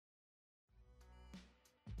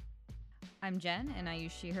I'm Jen, and I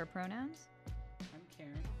use she, her pronouns. I'm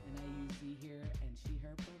Karen, and I use she, her, and she,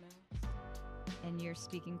 her pronouns. And you're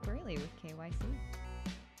speaking queerly with KYC.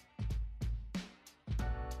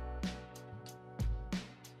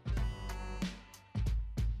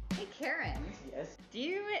 Hey, Karen. Yes. Do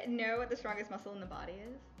you know what the strongest muscle in the body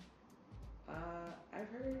is? I've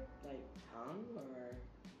heard like tongue or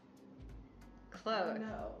Close. I don't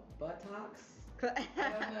know, buttocks. I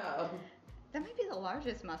don't know. That might be the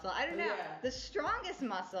largest muscle. I don't know. Yeah. The strongest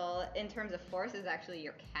muscle in terms of force is actually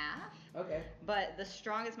your calf. Okay. But the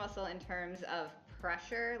strongest muscle in terms of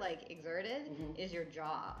pressure, like exerted, is your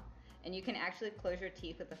jaw. And you can actually close your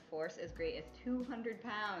teeth with a force as great as 200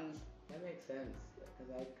 pounds. That makes sense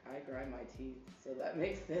because I grind my teeth, so that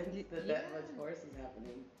makes sense that much force is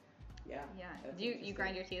happening. Yeah. Yeah. Do you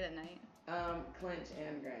grind your teeth at night? Clench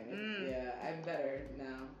and grind. Yeah, I'm better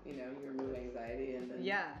now. You know, you remove anxiety and then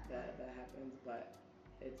that happens, but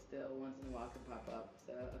it still once in a while can pop up.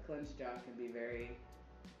 So a clenched jaw can be very,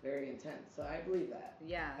 very intense. So I believe that.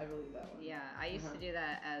 Yeah. I believe that one. Yeah, I used to do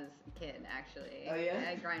that as a kid, actually. Oh yeah.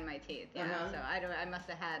 I grind my teeth. Yeah. So I must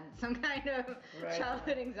have had some kind of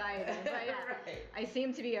childhood anxiety. But yeah, Right. I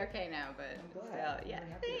seem to be okay now. But I'm glad. still, yeah. I'm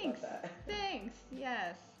happy Thanks. about that. Thanks.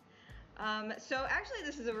 Yes. So actually,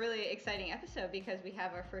 this is a really exciting episode because we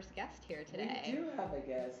have our first guest here today. We do have a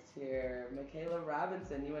guest here, Michaela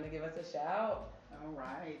Robinson. You want to give us a shout? All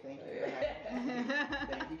right, thank you for having me.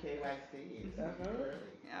 Thank you, KYC.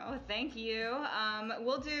 Oh, thank you.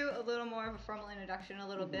 We'll do a little more of a formal introduction in a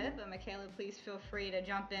little bit, but Michaela, please feel free to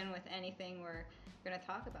jump in with anything we're going to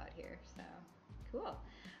talk about here. So, cool.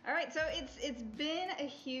 All right, so it's been a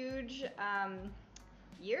huge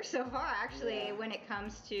year so far, actually, when it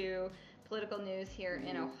comes to political news here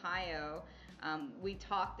in Ohio. We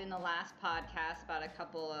talked in the last podcast about a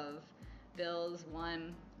couple of bills,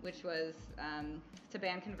 one which was to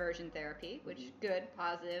ban conversion therapy, which good,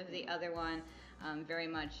 positive. The other one, very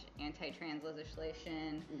much anti-trans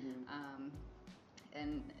legislation,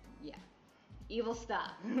 and evil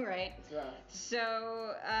stuff, right? It's rough.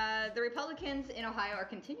 So the Republicans in Ohio are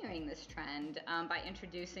continuing this trend by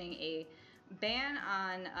introducing a ban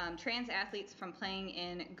on trans athletes from playing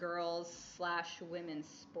in girls/women's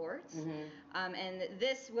sports. And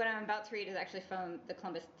this, what I'm about to read, is actually from the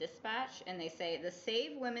Columbus Dispatch, and they say the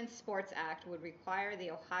Save Women's Sports Act would require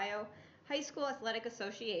the Ohio High School Athletic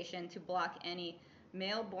Association to block any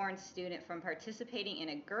male-born student from participating in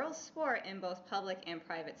a girls' sport in both public and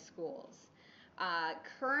private schools.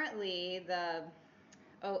 Currently, the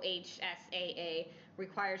OHSAA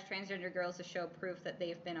requires transgender girls to show proof that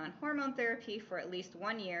they've been on hormone therapy for at least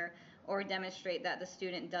 1 year or demonstrate that the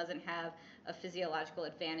student doesn't have a physiological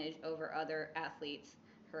advantage over other athletes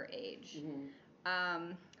her age.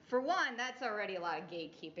 For one, that's already a lot of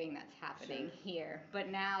gatekeeping that's happening here, but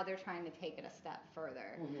now they're trying to take it a step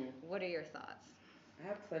further. What are your thoughts? I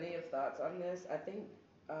have plenty of thoughts on this. I think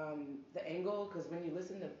the angle, because when you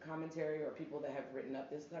listen to commentary or people that have written up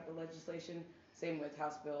this type of legislation, same with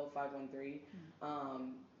House Bill 513,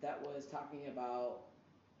 that was talking about,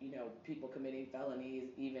 people committing felonies,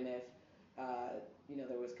 even if,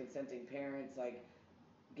 there was consenting parents, like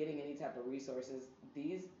getting any type of resources.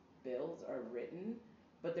 These bills are written,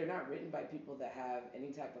 but they're not written by people that have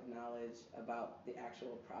any type of knowledge about the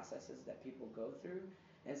actual processes that people go through.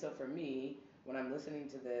 And so for me, when I'm listening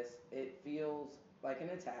to this, it feels like an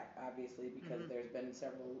attack, obviously, because there's been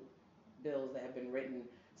several bills that have been written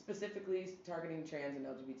specifically targeting trans and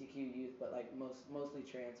LGBTQ youth, but like mostly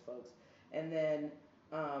trans folks. And then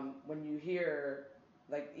when you hear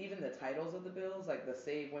like even the titles of the bills, like the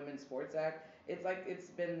Save Women's Sports Act, it's like it's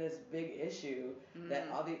been this big issue that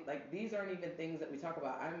all these aren't even things that we talk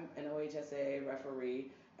about. I'm an OHSAA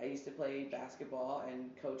referee. I used to play basketball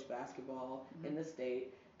and coach basketball in the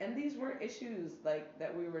state. And these weren't issues like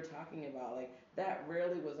that we were talking about. Like that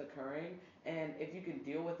rarely was occurring. And if you can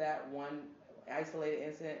deal with that one isolated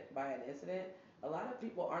incident by an incident, a lot of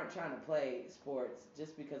people aren't trying to play sports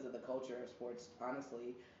just because of the culture of sports,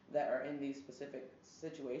 honestly, that are in these specific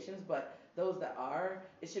situations. But those that are,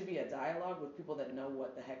 it should be a dialogue with people that know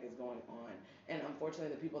what the heck is going on. And unfortunately,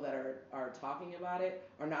 the people that are talking about it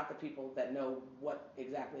are not the people that know what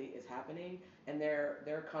exactly is happening. And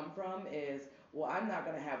their come from is, well, I'm not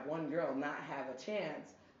going to have one girl not have a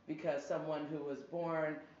chance because someone who was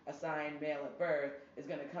born assigned male at birth is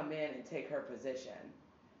going to come in and take her position.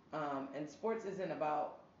 And sports isn't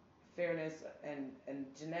about fairness, and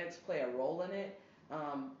genetics play a role in it,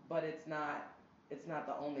 but it's not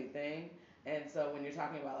the only thing. And so when you're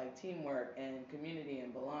talking about like teamwork and community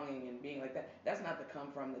and belonging and being like that, that's not the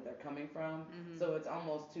come from that they're coming from. So it's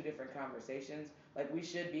almost two different conversations. Like we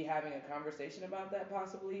should be having a conversation about that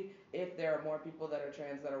possibly if there are more people that are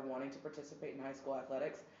trans that are wanting to participate in high school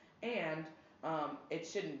athletics, and it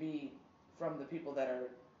shouldn't be from the people that are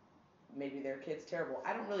maybe their kid's terrible.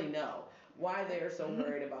 I don't really know why they are so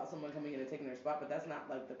worried about someone coming in and taking their spot, but that's not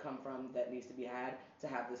like the come from that needs to be had to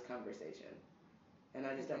have this conversation. And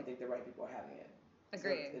I just don't think the right people are having it.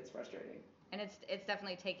 Agreed. So it's frustrating. And it's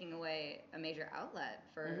definitely taking away a major outlet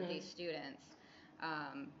for these students.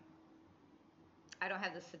 I don't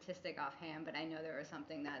have the statistic offhand, but I know there was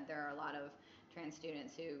something that there are a lot of trans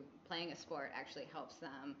students who playing a sport actually helps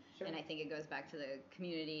them. Sure. And I think it goes back to the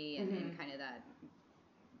community and kind of that.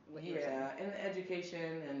 Yeah, in the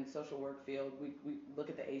education and social work field, we look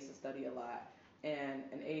at the ACE study a lot, and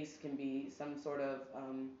an ACE can be some sort of,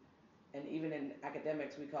 and even in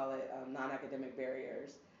academics we call it non-academic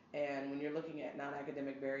barriers. And when you're looking at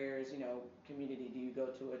non-academic barriers, you know, community, do you go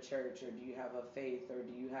to a church, or do you have a faith, or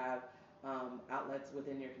do you have outlets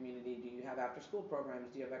within your community? Do you have after-school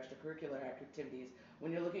programs? Do you have extracurricular activities?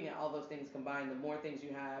 When you're looking at all those things combined, the more things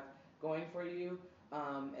you have going for you,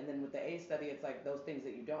 and then with the ACE study, it's like those things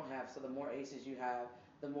that you don't have. So the more ACEs you have,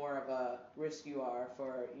 the more of a risk you are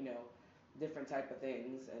for, you know, different type of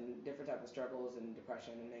things and different type of struggles and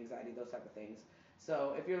depression and anxiety, those type of things.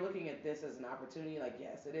 So if you're looking at this as an opportunity, like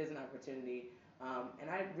yes, it is an opportunity. And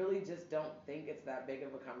I really just don't think it's that big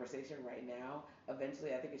of a conversation right now.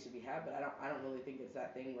 Eventually, I think it should be had, but I don't really think it's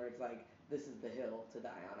that thing where it's like this is the hill to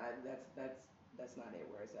die on. That's not it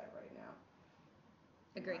where it's at right now.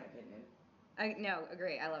 Agree. In my opinion. No,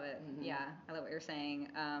 agree. I love it. Yeah, I love what you're saying.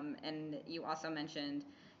 And you also mentioned,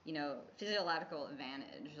 you know, physiological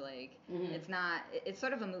advantage. Like, it's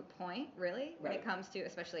sort of a moot point, really, when it comes to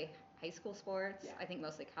especially high school sports. Yeah. I think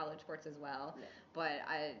mostly college sports as well. Yeah. But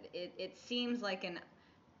it seems like an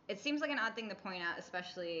odd thing to point out,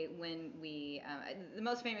 especially when we. The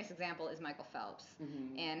most famous example is Michael Phelps,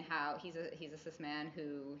 and how he's a cis man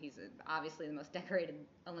who he's obviously the most decorated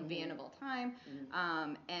Olympian of all time,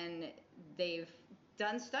 and they've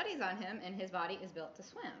done studies on him, and his body is built to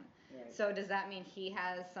swim. Right. So does that mean he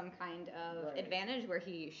has some kind of advantage where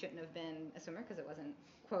he shouldn't have been a swimmer because it wasn't,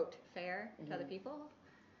 quote, fair to other people?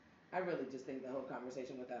 I really just think the whole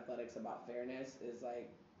conversation with athletics about fairness is like,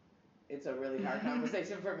 it's a really hard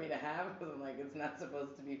conversation for me to have, because I'm like, it's not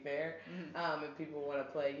supposed to be fair. If people want to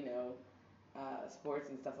play, you know, sports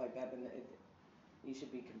and stuff like that, then you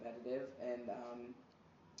should be competitive. And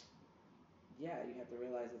yeah, you have to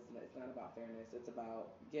realize it's not about fairness. It's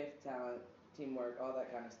about gift, talent, teamwork, all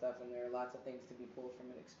that kind of stuff. And there are lots of things to be pulled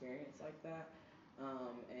from an experience like that.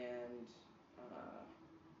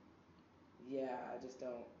 Yeah, I just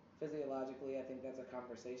don't. Physiologically, I think that's a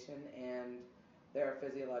conversation, and there are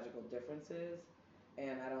physiological differences,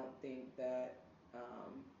 and I don't think that.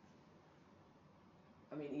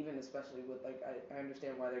 I mean, even especially with like, I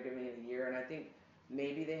understand why they're giving it a year, and I think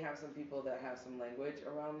maybe they have some people that have some language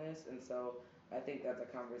around this, and so I think that's a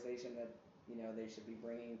conversation that, you know, they should be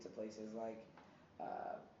bringing to places like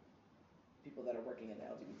people that are working in the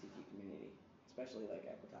LGBTQ community, especially like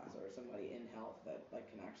Equitas or somebody in health that like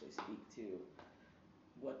can actually speak to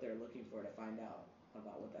what they're looking for to find out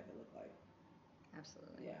about what that could look like.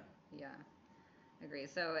 Absolutely. Yeah. Yeah. Agree.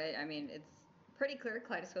 So I mean, it's pretty clear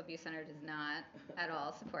Kaleidoscope Youth Center does not at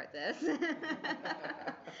all support this.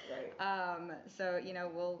 Right. So you know,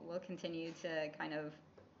 we'll continue to kind of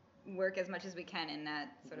work as much as we can in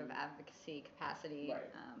that sort of advocacy capacity,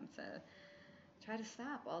 to try to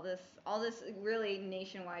stop all this really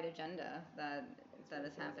nationwide agenda that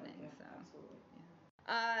is happening. Yeah, so. absolutely.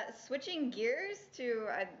 Switching gears to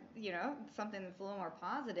you know, something that's a little more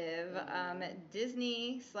positive.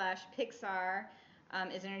 Disney/Pixar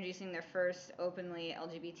is introducing their first openly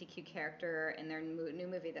LGBTQ character in their new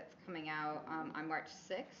movie that's coming out on March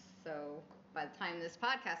 6th. So by the time this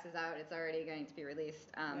podcast is out, it's already going to be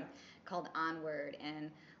released. Called Onward,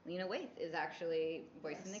 and Lena Waithe is actually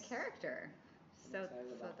voicing the character. So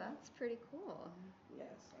that's pretty cool.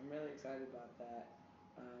 Yes, I'm really excited about that.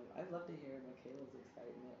 I'd love to hear Michaela's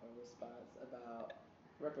excitement or response about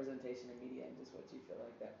representation in media and just what you feel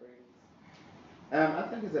like that brings. I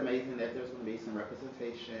think it's amazing that there's going to be some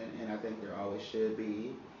representation, and I think there always should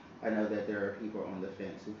be. I know that there are people on the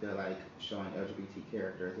fence who feel like showing LGBT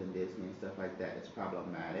characters in Disney and stuff like that is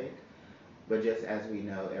problematic. But just as we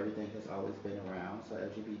know, everything has always been around, so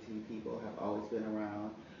LGBT people have always been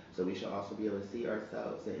around. So we should also be able to see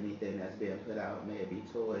ourselves in anything that's being put out, may it be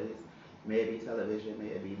toys, may it be television, may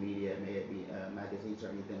it be media, may it be magazines or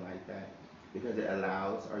anything like that. Because it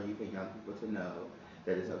allows our youth and young people to know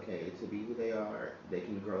that it's okay to be who they are, they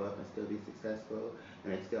can grow up and still be successful,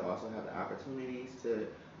 and they still also have the opportunities to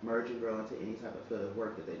merge and grow into any type of field of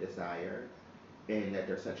work that they desire. and that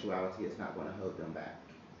their sexuality is not going to hold them back.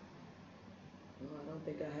 Well, I don't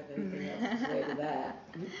think I have anything else to say to that.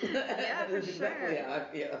 Yeah, That for is exactly sure. how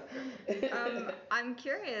I feel. I'm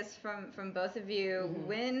curious from both of you, Mhm.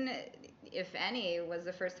 when, if any, was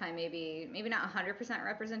the first time maybe not 100%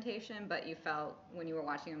 representation, but you felt when you were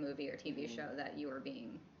watching a movie or TV Mhm. show that you were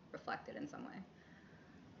being reflected in some way?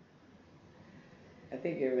 I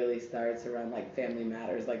think it really starts around like Family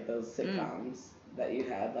Matters, like those Mm. sitcoms that you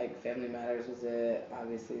had. Like Family Matters was it.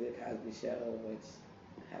 Obviously, The Cosby Show, which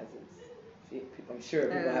has people. I'm sure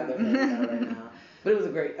people have their favorite now right Um. now. But it was a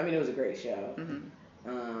great. I mean, it was a great show. Mhm.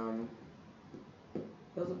 Um,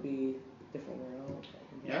 those would be different world.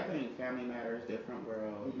 Yeah, I think Family Matters, Different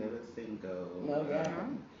World, Mhm. Living Single, Oh yeah.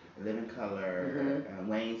 Living Color, Mhm.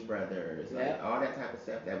 Wayne's Brothers, like Yep. all that type of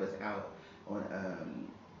stuff that was out on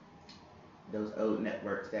those old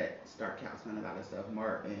networks that start counseling a lot of stuff.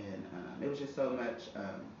 Martin, it was just so much.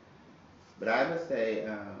 But I would say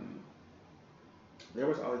there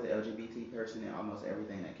was always an LGBT person in almost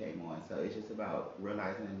everything that came on. So it's just about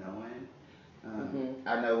realizing and knowing. Mhm.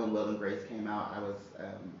 I know when Will and Grace came out, I was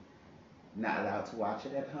not allowed to watch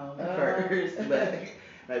it at home at Uh. first, but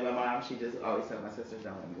like my mom, she just always told my sisters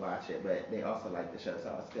don't let me watch it, but they also liked the show, so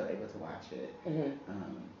I was still able to watch it. Mhm.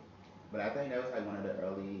 Um, but I think that was like one of the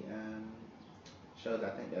early shows. I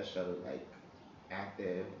think that showed like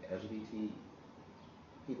active LGBT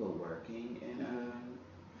people working in Mhm.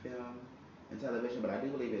 film and television, but I do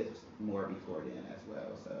believe it's more before then as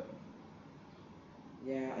well. So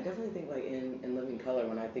Yeah, I definitely think like in Living Color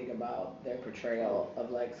when I think about their oh, portrayal of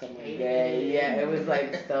like someone Hated gay, yeah, it was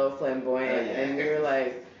like Mhm. so oh flamboyant and yeah. you're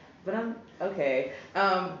like, but I'm okay.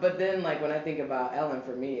 But then like when I think about Ellen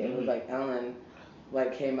for me, it was Mhm. like Ellen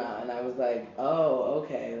like came out and I was like, oh,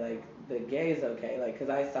 okay, like the gay's okay, like because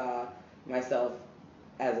I saw myself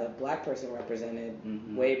as a black person represented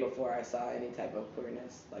Mhm. way before I saw any type of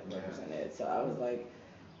queerness like Yes. represented. So I was like,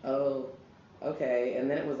 oh, okay. And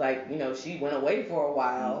then it was like, she went away for a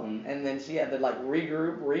while Mhm. and then she had to like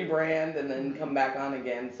regroup, rebrand, and then Mhm. come back on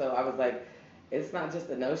again. So I was like, it's not just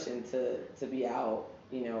a notion to be out,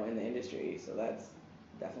 in the industry. So that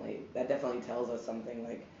definitely tells us something.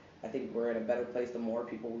 Like, I think we're in a better place the more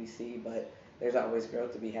people we see, but there's always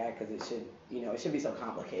growth to be had because it should be so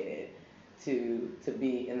complicated to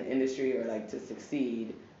be in the industry or like to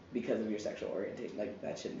succeed because of your sexual orientation. Like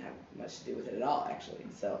that shouldn't have much to do with it at all, actually.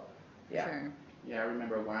 So, yeah. Sure. Yeah, I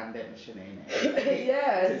remember Wanda and Shanae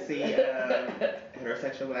Yes. to see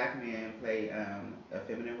heterosexual black men play a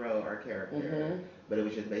feminine role or character, Mhm. but it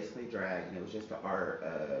was just basically drag, and it was just the art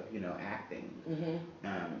of acting. Mhm.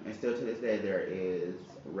 And still to this day, there is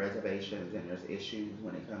reservations and there's issues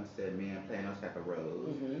when it comes to men playing those type of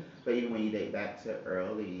roles. Mhm. But even when you date back to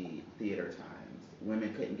early theater times,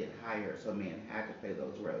 women couldn't get hired, so men had to play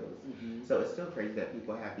those roles. Mhm. So it's still crazy that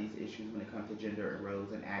people have these issues when it comes to gender and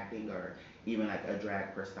roles and acting, or even like a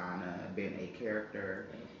drag persona being a character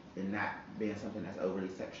and not being something that's overly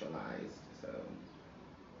sexualized. So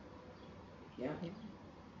Yeah.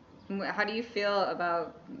 How do you feel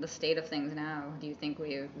about the state of things now? Do you think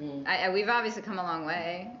Mm. we've obviously come a long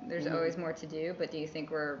way. There's Mhm. always more to do, but do you think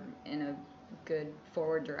we're in a good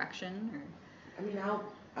forward direction? Or? I mean,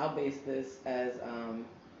 I'll base this as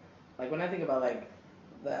like when I think about like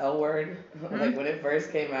the L word, like Hmm? when it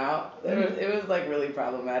first came out, it was like really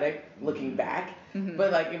problematic looking mhm, back. Mhm.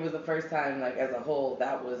 But like it was the first time like as a whole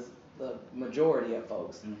that was the majority of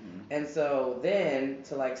folks. mhm, And so then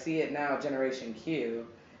to like see it now, Generation Q,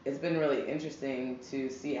 it's been really interesting to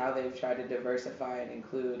see how they've tried to diversify and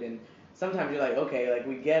include. And sometimes you're like, okay, like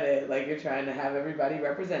we get it, like you're trying to have everybody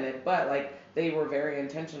represented, but like they were very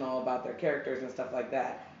intentional about their characters and stuff like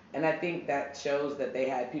that. And I think that shows that they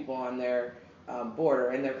had people on their board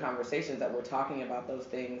or in their conversations that were talking about those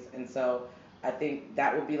things. And so I think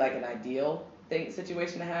that would be like an ideal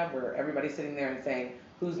situation to have where everybody's sitting there and saying,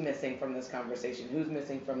 who's missing from this conversation? Who's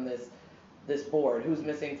missing from this board? Who's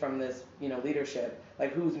missing from this, leadership?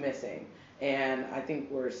 Like who's missing? And I think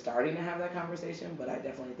we're starting to have that conversation, but I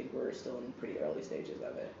definitely think we're still in pretty early stages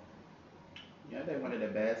of it. yeah, I think one of the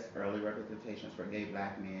best early representations for gay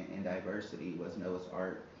black men in diversity was Noah's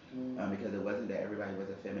Ark. Mm. Because it wasn't that everybody was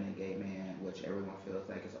a feminine gay man, which everyone feels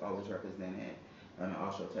like is always represented. It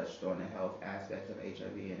also touched on the health aspects of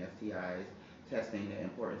HIV and STIs, testing, the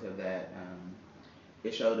importance of that.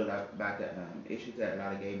 It showed a lot about the issues that a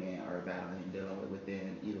lot of gay men are battling and dealing with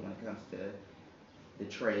within, even when it comes to the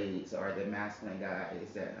trades or the masculine guys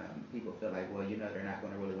that people feel like, well, they're not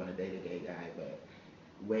going to really want to date a gay guy, but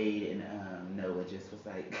Wade and Noah just was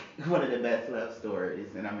like one of the best love stories.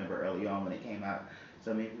 And I remember early on when it came out,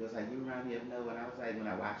 so many people was like, "You remind me of Noah," and I was like, when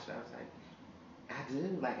I watched it, I was like, I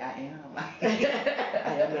do, like I am. Like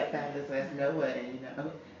I am that fabulous as Noah, and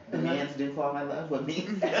the mans do fall in love with me.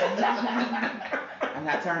 I'm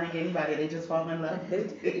not turning anybody; they just fall in love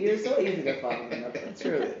with You're me. so easy to fall in love with,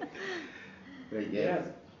 truly. But Yeah. yes,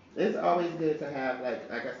 it's always good to have,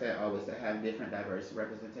 like I said, always to have different diverse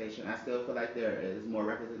representation. I still feel like there is more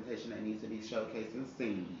representation that needs to be showcased and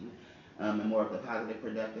seen, and more of the positive,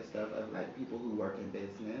 productive stuff of like people who work in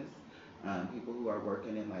business, people who are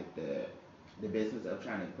working in like the business of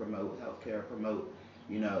trying to promote healthcare, promote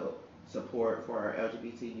you know support for our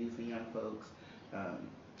LGBT youth and young folks. Um,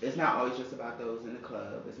 it's not always just about those in the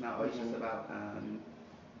club. It's not always just Mhm. about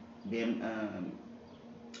being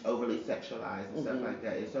overly sexualized and stuff Mhm. like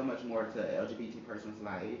that. It's so much more to an LGBT person's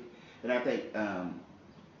life, and I think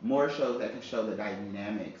more shows that can show the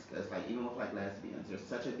dynamics. Cause like even with like lesbians, there's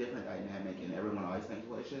such a different dynamic, and everyone always thinks,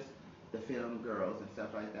 well, it's just the film girls and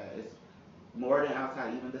stuff like that. It's more than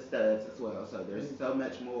outside, even the studs as well. So there's Mhm. so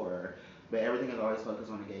much more, but everything is always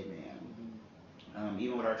focused on the gay man. Mhm.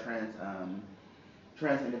 Even with our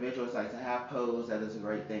trans individuals, like to have pose, that is a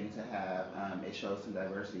great thing to have. It shows some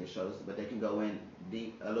diversity. It shows, but they can go in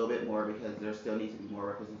deep a little bit more because there still needs to be more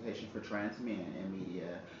representation for trans men in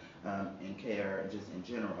media, in care, and just in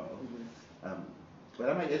general. Mhm. Um, but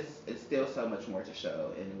I'm like, it's still so much more to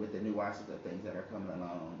show, and with the nuances of things that are coming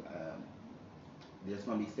along, there's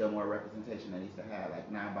going to be still more representation that needs to have.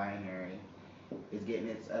 Like non-binary is getting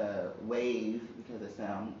its wave because of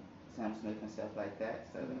Sam Smith and stuff like that.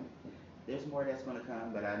 So Mhm. there's more that's going to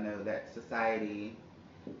come, but I know that society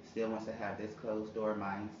still wants to have this closed door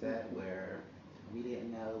mindset Mhm. where we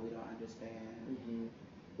didn't know, we don't understand. Mhm.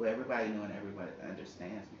 Well, everybody knew and everybody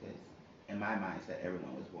understands because in my mindset,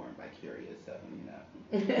 everyone was born by curious, so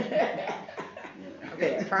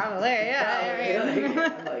Fair. Probably, yeah. Probably, I mean.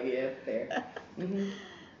 I'm like, yeah, fair. Mhm.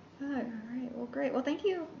 All right. Well, great. Well, thank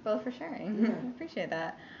you both for sharing. Yeah. I appreciate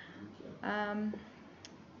that. Thank you.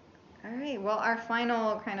 All right. Well, our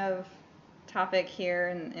final kind of topic here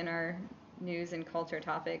in our news and culture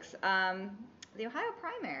topics, the Ohio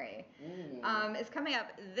primary is coming up.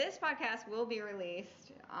 This podcast will be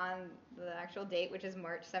released on the actual date, which is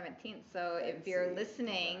March 17th. So if you're Fancy.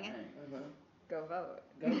 listening, Right. Uh-huh. go vote.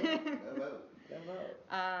 Go vote. Go vote. Go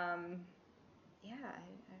vote. Yeah,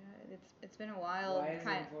 it's been a while. Why is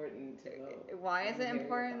it important to vote? Why is Wanna it hear your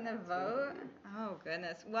important to thoughts. vote? Oh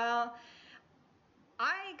goodness. Well,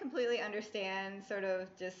 I completely understand sort of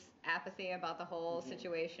just apathy about the whole Mhm.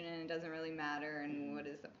 situation and it doesn't really matter and Mhm. what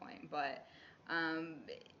is the point. But um,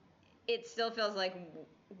 it still feels like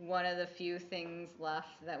one of the few things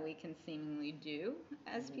left that we can seemingly do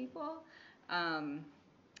as Mhm. people. Um,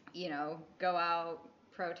 go out,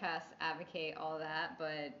 protest, advocate, all that,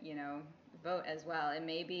 but, vote as well. And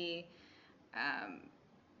maybe um,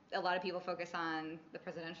 a lot of people focus on the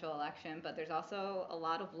presidential election, but there's also a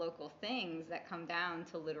lot of local things that come down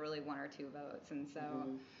to literally one or two votes. And so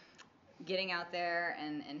Mhm. getting out there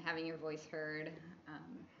and having your voice heard,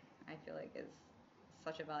 I feel like is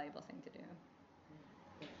such a valuable thing to do.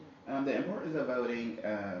 The importance of voting,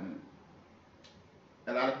 a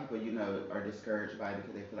lot of people, are discouraged by it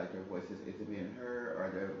because they feel like their voices isn't being heard or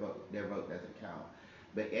their vote doesn't count.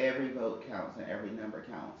 But every vote counts and every number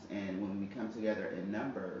counts. And when we come together in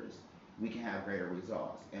numbers, we can have greater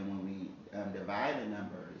results. And when we divide the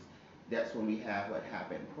numbers, that's when we have what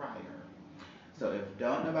happened prior. So if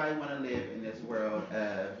don't nobody want to live in this world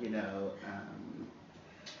of,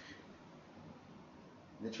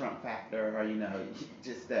 the Trump factor, or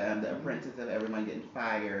just the apprentice of everyone getting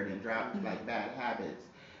fired and dropped like bad habits.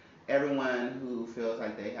 Everyone who feels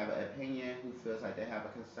like they have an opinion, who feels like they have a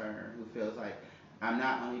concern, who feels like I'm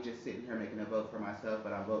not only just sitting here making a vote for myself,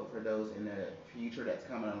 but I vote for those in the future that's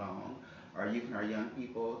coming along, our youth and our young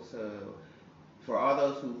people. So for all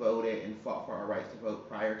those who voted and fought for our rights to vote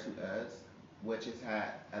prior to us, which has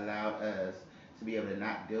allowed us to be able to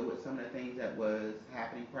not deal with some of the things that was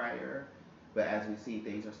happening prior, but as we see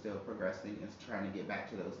things are still progressing and trying to get back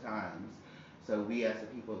to those times. So we as the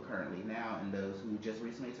people currently now and those who just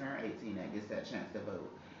recently turned 18 that gets that chance to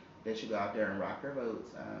vote, they should go out there and rock their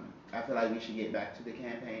votes. I feel like we should get back to the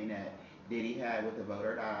campaign that Diddy had with the vote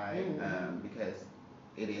or die, because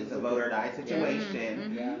it is a vote or die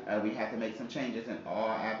situation. Yeah. We have to make some changes in all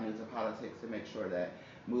avenues of politics to make sure that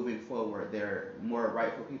moving forward there are more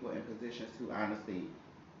rightful people in positions who honestly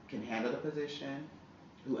can handle the position,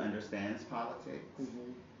 who understands politics,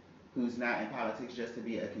 Mhm. who's not in politics just to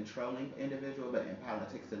be a controlling individual, but in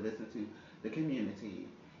politics to listen to the community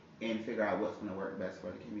and figure out what's going to work best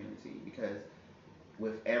for the community. Because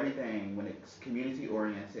with everything, when it's community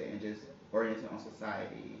oriented and just oriented on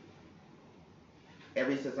society,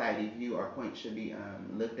 every society view or point should be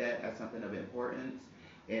looked at as something of importance.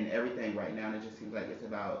 And everything right now, it just seems like it's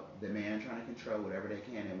about the man trying to control whatever they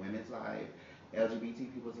can in women's life,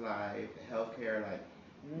 LGBT people's life, healthcare. Like,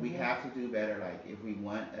 we Mhm. have to do better. Like, if we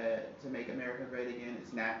want to make America great again,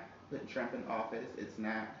 it's not putting Trump in office. It's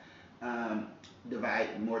not um,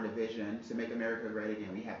 divide more division. To make America great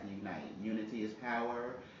again, we have to unite. Unity is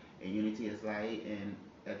power, and unity is light. And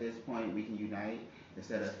at this point, we can unite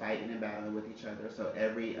instead of fighting and battling with each other. So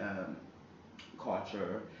every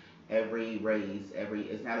culture, every race, every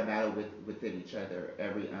it's not a battle within each other.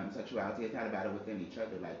 Every sexuality is not a battle within each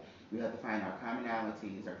other. Like, we have to find our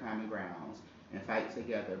commonalities, our common grounds, and fight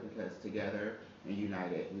together, because together and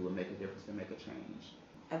united we will make a difference and make a change.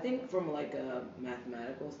 I think from like a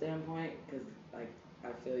mathematical standpoint, because like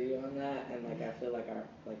I feel you on that, and like I feel like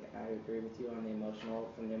I agree with you on the emotional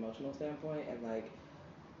from the emotional standpoint, and like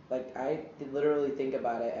I literally think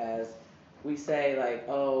about it as we say like,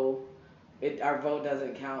 oh, our vote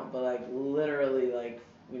doesn't count, but like literally like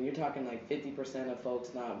when you're talking like 50% of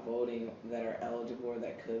folks not voting that are eligible or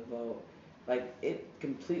that could vote, like it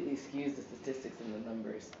completely skews the statistics and the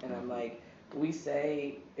numbers. And I'm like, we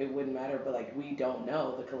say it wouldn't matter, but like we don't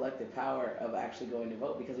know the collective power of actually going to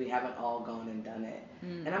vote because we haven't all gone and done it.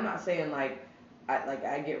 Mm. And I'm not saying like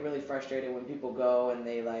I get really frustrated when people go and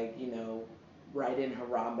they like, write in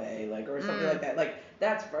Harambe, like, or something like that. Like,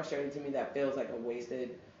 that's frustrating to me. That feels like a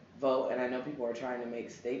wasted vote. And I know people are trying to make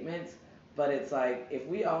statements, but it's like if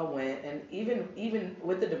we all went, and even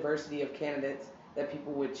with the diversity of candidates that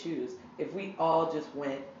people would choose, if we all just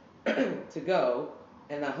went to go,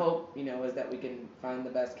 and the hope, is that we can find the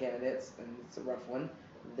best candidates, and it's a rough one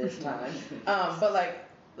this time. But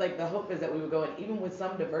like the hope is that we would go, and even with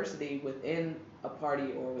some diversity within a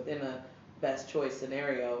party or within a best choice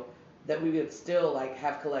scenario, that we would still like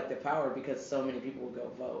have collective power because so many people would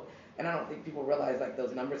go vote. And I don't think people realize like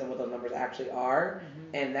those numbers and what those numbers actually are.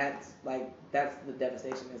 And that's the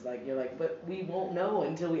devastation, is like you're like, but we won't know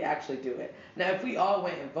until we actually do it. Now if we all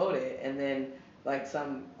went and voted and then like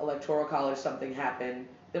some electoral college something happened,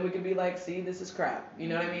 then we could be like, see, this is crap. You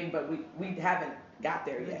know what I mean? But we haven't got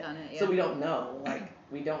there yet. Done it, yeah. So we don't know. Like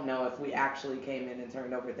we don't know if we actually came in and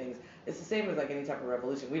turned over things. It's the same as like any type of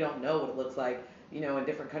revolution. We don't know what it looks like. In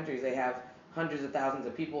different countries they have hundreds of thousands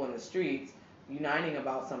of people in the streets uniting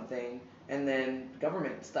about something, and then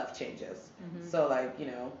government stuff changes. So like,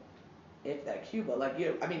 if that Cuba, like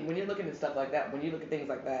when you're looking at stuff like that, when you look at things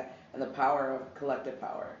like that and the power of collective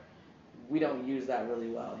power, we don't use that really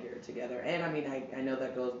well here together. And I know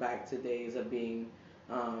that goes back to days of being,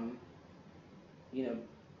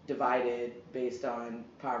 divided based on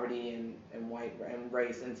poverty and white and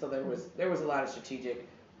race, and so there was a lot of strategic,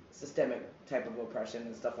 systemic type of oppression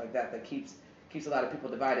and stuff like that keeps a lot of people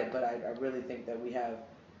divided. But I really think that we have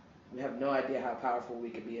no idea how powerful we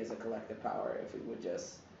could be as a collective power if we would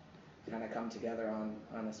just kind of come together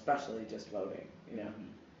on especially just voting.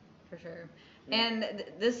 For sure. Yeah. And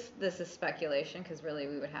this is speculation, because really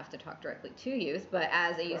we would have to talk directly to youth. But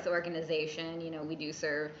as a youth organization, we do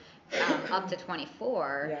serve up to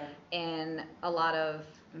 24, Yeah. and a lot of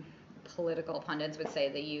political pundits would say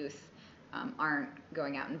the youth aren't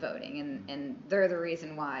going out and voting, and they're the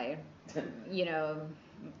reason why,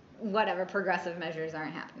 whatever progressive measures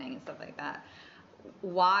aren't happening and stuff like that.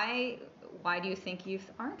 Why do you think youth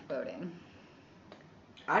aren't voting?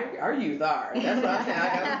 Our youth are. That's what I'm saying.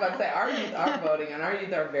 Like I was about to say, our youth are voting, and our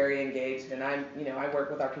youth are very engaged. And I work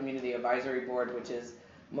with our community advisory board, which is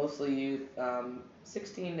mostly youth,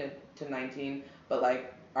 16 to 19. But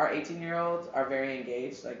like our 18-year-olds are very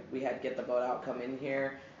engaged. Like we had Get the Vote Out come in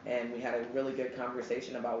here, and we had a really good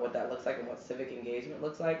conversation about what that looks like and what civic engagement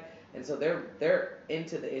looks like. And so they're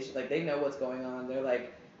into the issue. Like they know what's going on. They're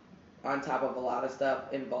like on top of a lot of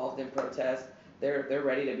stuff, involved in protests. They're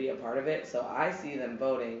ready to be a part of it. So I see them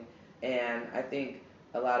voting, and I think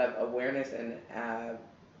a lot of awareness and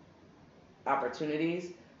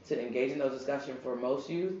opportunities to engage in those discussions for most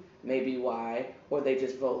youth may be why, or they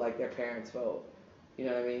just vote like their parents vote. You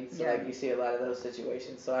know what I mean? So like you see a lot of those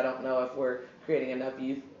situations. So I don't know if we're creating enough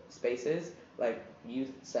youth spaces, like youth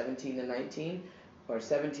 17 to 19 or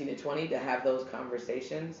 17 to 20, to have those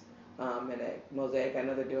conversations. And at Mosaic, I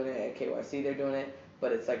know they're doing it. At KYC, they're doing it.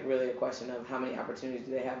 But it's like really a question of how many opportunities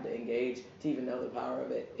do they have to engage to even know the power of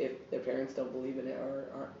it if their parents don't believe in it or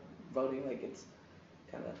aren't voting. Like it's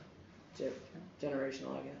kind of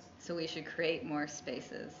generational, I guess. So we should create more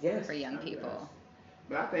spaces for young people. Yes.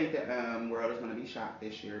 But I think the world is going to be shocked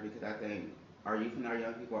this year, because I think our youth and our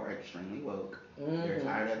young people are extremely woke. They're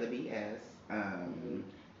tired of the BS.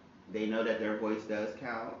 They know that their voice does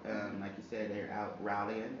count. Like you said, they're out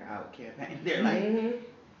rallying, they're out campaigning. They're like,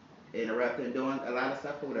 interrupting, doing a lot of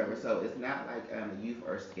stuff or whatever. So it's not like the youth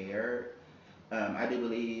are scared. I do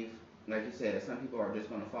believe, like you said, some people are just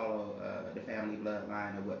going to follow the family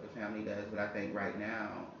bloodline of what the family does. But I think right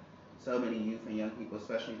now, so many youth and young people,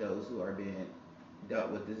 especially those who are being dealt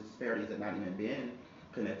with disparities that not even been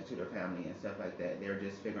connected to their family and stuff like that, they're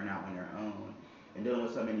just figuring out on their own. And dealing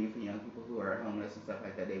with so many youth and young people who are homeless and stuff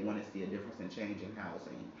like that, they want to see a difference in change in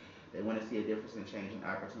housing. They want to see a difference in change in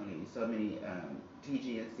opportunities. So many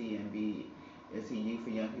TGNC and B and see youth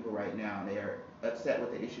and young people right now, they are upset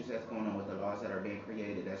with the issues that's going on with the laws that are being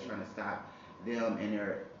created that's trying to stop them and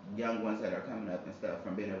their young ones that are coming up and stuff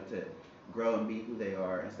from being able to grow and be who they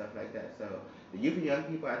are and stuff like that. So the youth and young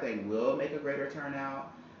people I think will make a greater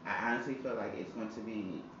turnout. I honestly feel like it's going to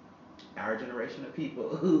be our generation of people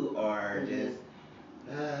who are just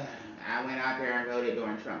I went out there and voted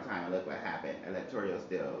during Trump time and look what happened. Electoral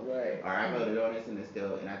still. Right. Or I voted on this and it's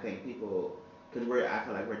still. And I think people, because I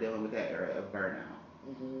feel like we're dealing with that era of burnout.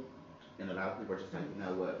 And a lot of people are just like, you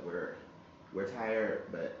know what, we're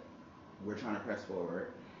tired, but we're trying to press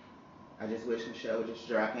forward. I just wish Michelle would just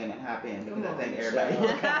drop in and hop in because I think everybody will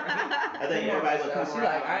come around. I think everybody will come around. She's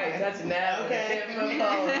like, I ain't touching that. Okay.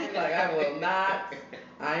 She's like, I will not.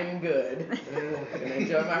 I'm good. I'm gonna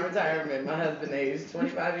enjoy my retirement. My husband aged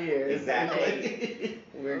 25 years. Exactly.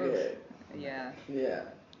 We're good. Yeah. Yeah.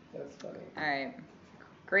 That's funny. All right.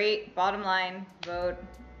 Great. Bottom line, vote.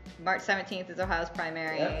 March 17th is Ohio's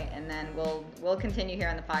primary, and then we'll continue here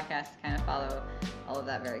on the podcast to kind of follow all of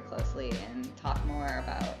that very closely and talk more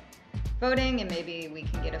about voting, and maybe we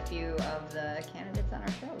can get a few of the candidates on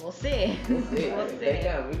our show. We'll see. We'll see. We'll see. They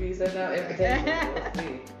come. We be sending out invitations. We'll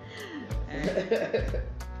see.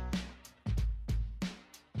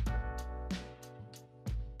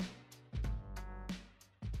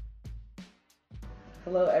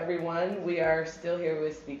 Hello everyone, we are still here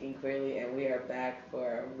with Speaking Queerly and we are back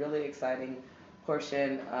for a really exciting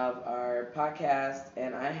portion of our podcast,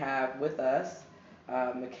 and I have with us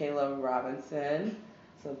Michaela Robinson.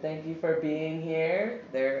 So thank you for being here.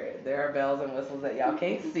 There are bells and whistles that y'all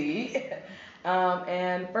can't see.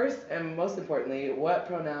 And first and most importantly, what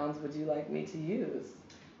pronouns would you like me to use?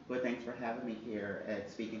 Well, thanks for having me here at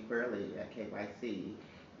Speaking Queerly at KYC.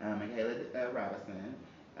 Michaela Robinson.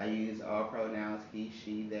 I use all pronouns he,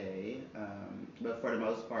 she, they, but for the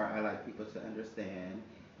most part, I like people to understand.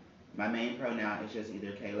 My main pronoun is just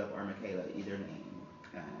either Caleb or Michaela, either name.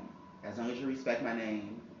 As long as you respect my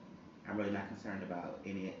name, I'm really not concerned about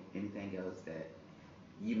anything else that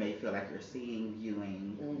you may feel like you're seeing,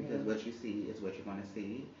 viewing, because what you see is what you're going to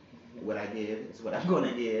see. What I give is what I'm going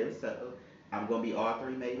to give, so I'm going to be all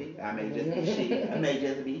three maybe. I may just be she, I may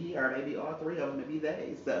just be he, or maybe all three of them may be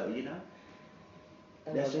they, so, you know.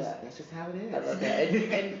 That's just how it is. I love that.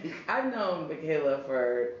 And I've known Michaela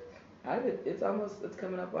for, it's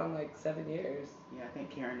coming up on like 7 years. Yeah, I think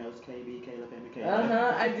Karen knows KB, Caleb, and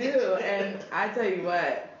Michaela. I do. And I tell you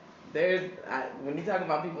what, when you talk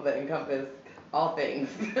about people that encompass all things,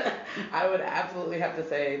 I would absolutely have to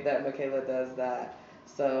say that Michaela does that.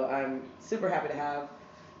 So I'm super happy to have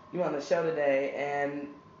you on the show today. And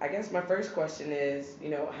I guess my first question is,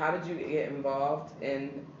 how did you get involved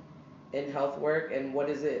in health work, and what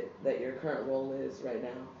is it that your current role is right now?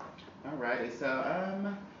 Alrighty, so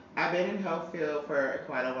I've been in health field for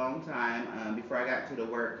quite a long time. Before I got to the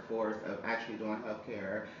workforce of actually doing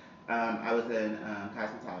healthcare, I was in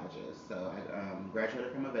cosmetologist. So I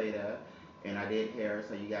graduated from Aveda, and I did hair,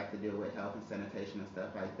 so you got to deal with health and sanitation and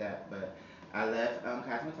stuff like that. But I left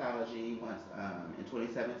cosmetology once in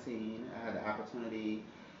 2017. I had the opportunity.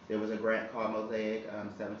 There was a grant called Mosaic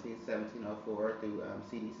 1704 through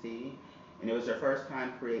CDC, and it was their first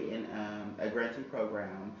time creating a grantee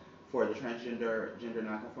program for the transgender, gender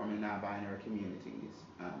nonconforming, non-binary communities.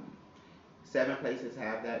 7 places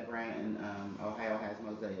have that grant, and Ohio has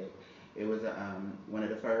Mosaic. It was one of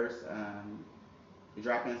the first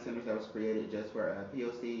drop-in centers that was created just for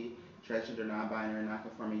POC, transgender, non-binary,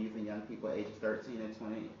 nonconforming youth and young people ages 13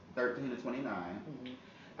 to 29.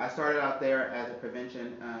 I started out there as a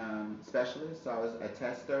prevention specialist, so I was a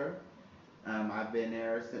tester. I've been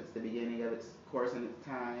there since the beginning of its course and its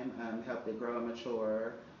time, helped it grow and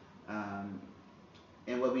mature.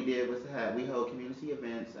 And what we did was we hold community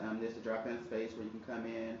events. There's a drop-in space where you can come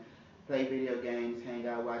in, play video games, hang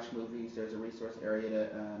out, watch movies. There's a resource area to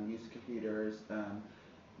use computers.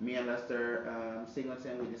 Me and Lester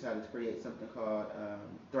Singleton, we decided to create something called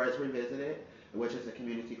Threads Revisited, which is a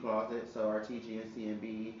community closet. So our TG and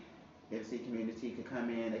CNB MC community could come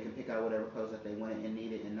in, they can pick out whatever clothes that they wanted and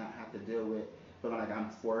needed and not have to deal with feeling like I'm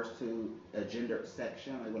forced to a gendered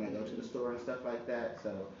section, like when I go to the store and stuff like that.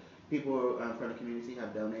 So People from the community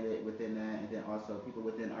have donated within that, and then also people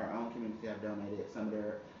within our own community have donated some of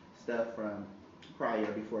their stuff from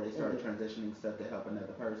prior before they started transitioning stuff to help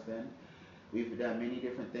another person. We've done many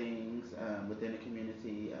different things within the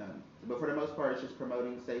community, but for the most part, it's just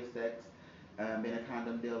promoting safe sex, being a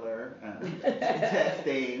condom dealer,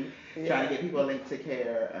 testing, trying to get people linked to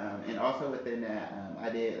care, and also within that, I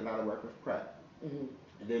did a lot of work with PrEP. And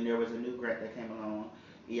then there was a new grant that came along,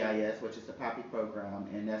 EIS, which is the POPPY program,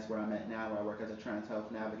 and that's where I'm at now, where I work as a trans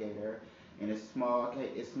health navigator. And it's small,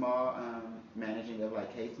 managing of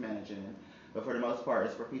like case managing, but for the most part,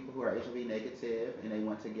 it's for people who are HIV negative and they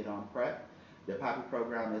want to get on PrEP. The POPPY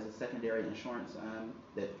program is a secondary insurance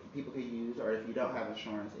that people can use, or if you don't have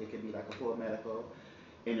insurance, it could be like a full medical.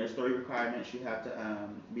 And there's 3 requirements. You have to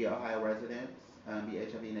be Ohio residents, be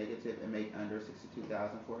HIV negative, and make under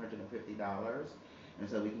 $62,450. And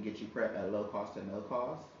so we can get you PrEP at low cost to no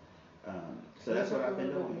cost. So that's what I've been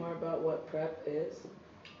doing. A little bit more about what PrEP is?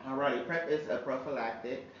 Alrighty, PrEP is a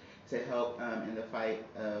prophylactic to help in the fight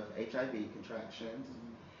of HIV contractions.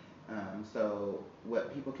 So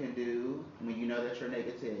what people can do when you know that you're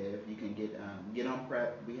negative, you can get on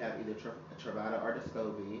PrEP. We have either Truvada or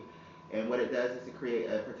Descovy, and what it does is to create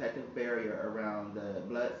a protective barrier around the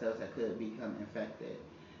blood cells that could become infected.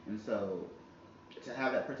 And so to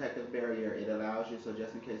have that protective barrier, it allows you, so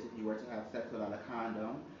just in case if you were to have sex without a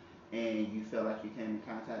condom and you feel like you came in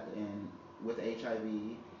contact with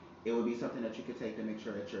HIV, it would be something that you could take to make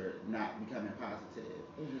sure that you're not becoming positive.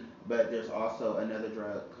 But there's also another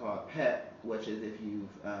drug called PEP, which is if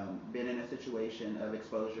you've been in a situation of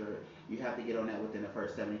exposure, you have to get on that within the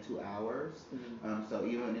first 72 hours. So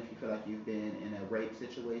even if you feel like you've been in a rape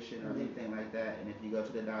situation or anything like that, and if you go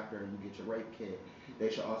to the doctor and you get your rape kit,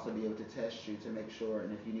 they should also be able to test you to make sure,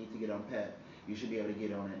 and if you need to get on PEP, you should be able to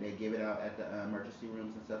get on it. They give it out at the emergency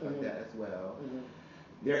rooms and stuff like that as well.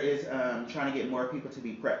 There is trying to get more people to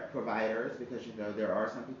be PrEP providers, because there are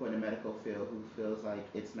some people in the medical field who feels like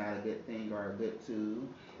it's not a good thing or a good tool,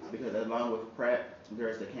 because along with PrEP,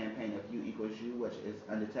 there's the campaign of U equals U, which is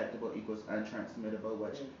undetectable equals untransmittable,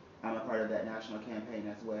 which I'm a part of that national campaign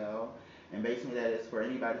as well. And basically that is for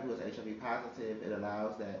anybody who is HIV positive, it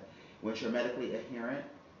allows that once you're medically adherent,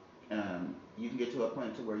 you can get to a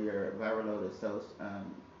point to where your viral load is so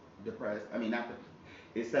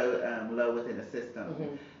it's so low within the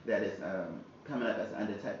system that it's coming up as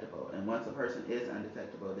undetectable. And once a person is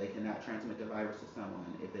undetectable, they cannot transmit the virus to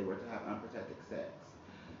someone if they were to have unprotected sex.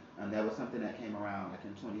 That was something that came around like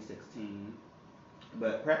in 2016.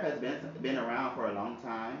 But PrEP has been around for a long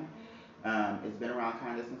time. It's been around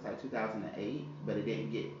kind of since like 2008, but it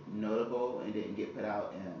didn't get notable and didn't get put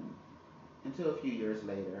out until a few years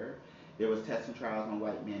later. There was testing trials on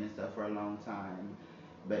white men and stuff for a long time,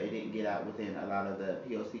 but it didn't get out within a lot of the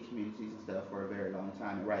POC communities and stuff for a very long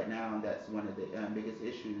time. And right now, that's one of the biggest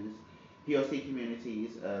issues. POC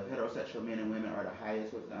communities of heterosexual men and women are the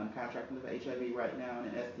highest with contracting with HIV right now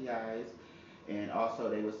and STIs. And also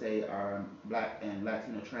they would say are Black and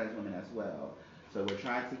Latino trans women as well. So we're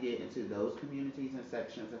trying to get into those communities and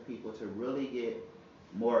sections of people to really get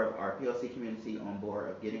more of our POC community on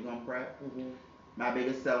board of getting on PrEP. My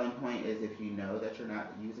biggest selling point is if you know that you're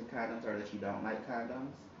not using condoms or that you don't like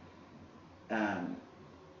condoms.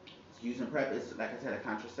 Using PrEP is, like I said, a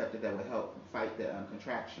contraceptive that will help fight the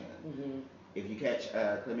contraction. If you catch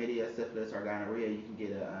chlamydia, syphilis, or gonorrhea, you can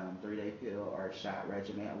get a 3-day pill or a shot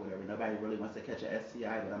regimen or whatever. Nobody really wants to catch an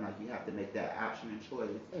STI, but I'm like, you have to make that option and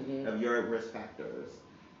choice of your risk factors.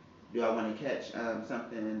 Do I want to catch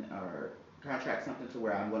something or contract something to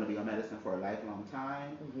where I'm going to be on medicine for a lifelong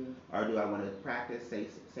time, or do I want to practice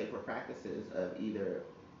safer practices of either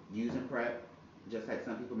using PrEP, just like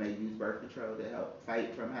some people may use birth control to help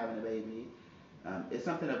fight from having a baby. It's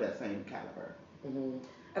something of that same caliber.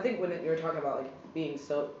 I think when you're talking about like being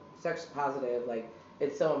so sex positive, like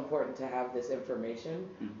it's so important to have this information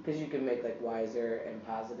because you can make like wiser and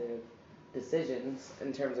positive decisions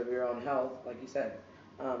in terms of your own health, like you said.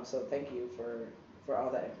 So thank you for all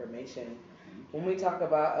that information. When we talk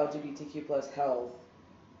about LGBTQ plus health,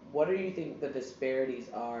 what do you think the disparities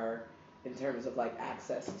are in terms of like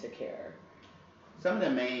access to care? Some of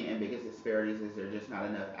the main and biggest disparities is there's just not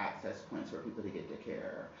enough access points for people to get to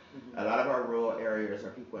care. A lot of our rural areas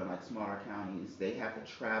or people in like smaller counties, they have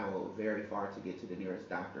to travel very far to get to the nearest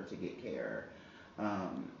doctor to get care.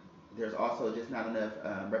 There's also just not enough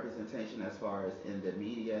representation as far as in the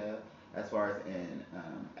media, as far as in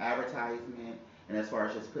advertisement, and as far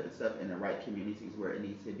as just putting stuff in the right communities where it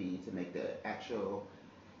needs to be to make the actual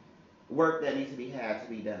work that needs to be had to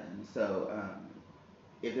be done. So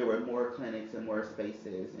if there were more clinics and more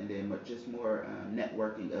spaces, and then just more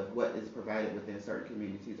networking of what is provided within certain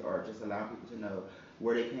communities, or just allowing people to know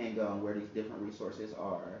where they can go and where these different resources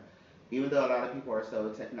are. Even though a lot of people are so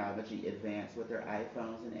technology advanced with their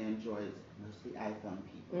iPhones and Androids, mostly iPhone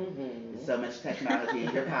people, there's so much technology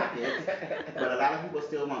in your pockets, but a lot of people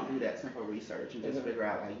still won't do that simple research and just figure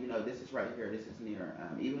out, like, this is right here, this is near.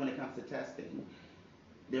 Even when it comes to testing,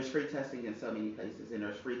 there's free testing in so many places, and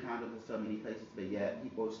there's free condoms in so many places, but yet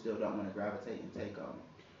people still don't want to gravitate and take them.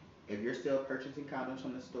 If you're still purchasing condoms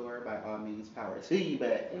from the store, by all means, power to you,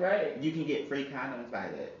 but right. you can get free condoms by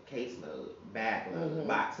the caseload, bag load,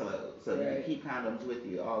 box load, so you can keep condoms with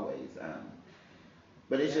you always.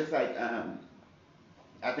 But it's just like,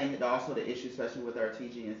 I think that also the issue, especially with our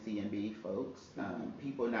TG and CNB folks,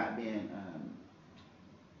 people not being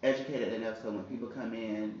educated enough, so when people come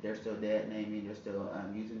in, they're still dead naming, they're still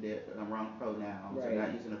using the wrong pronouns, they're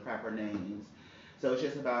not using the proper names. So it's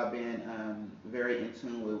just about being very in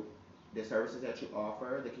tune with the services that you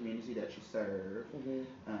offer, the community that you serve,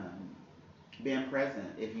 being present.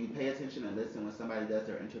 If you pay attention and listen when somebody does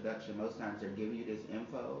their introduction, most times they're giving you this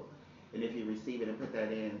info, and if you receive it and put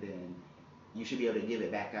that in, then you should be able to give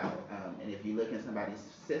it back out. And if you look in somebody's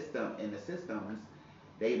system, in the systems,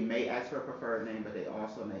 they may ask for a preferred name, but they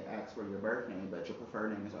also may ask for your birth name, but your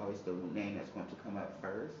preferred name is always the name that's going to come up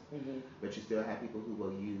first. But you still have people who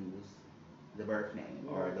will use the birth name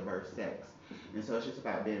or the birth sex. And so it's just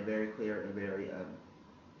about being very clear and very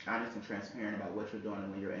honest and transparent about what you're doing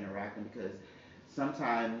and when you're interacting, because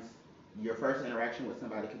sometimes your first interaction with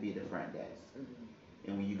somebody could be at the front desk.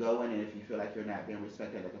 And when you go in and if you feel like you're not being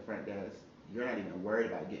respected at the front desk, you're not even worried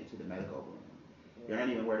about getting to the medical room. You're not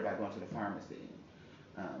even worried about going to the pharmacy.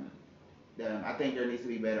 I think there needs to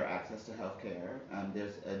be better access to healthcare.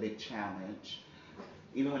 There's a big challenge.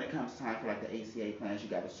 Even when it comes time for like the ACA plans, you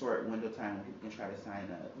got a short window time when people can try to sign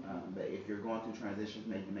up. But if you're going through transitions,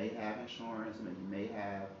 maybe you may have insurance, maybe you may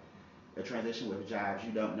have a transition with jobs,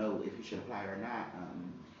 you don't know if you should apply or not.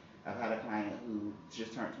 I've had a client who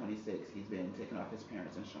just turned 26. He's been taking off his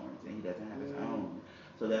parents' insurance and he doesn't have his own.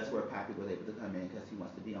 So that's where Poppy was able to come in because he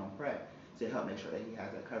wants to be on PrEP to help make sure that he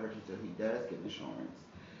has that coverage until he does get insurance.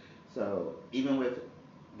 So even with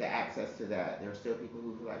the access to that, there are still people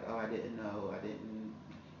who feel like, oh, I didn't know,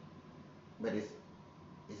 but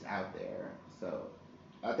it's out there. So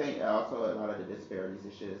I think also a lot of the disparities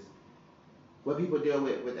is just what people deal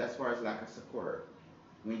with as far as lack of support.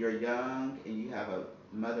 When you're young and you have a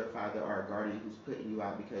mother, father, or a guardian who's putting you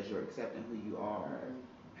out because you're accepting who you are,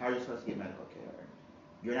 how are you supposed to get medical care?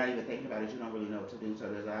 You're not even thinking about it, you don't really know what to do. So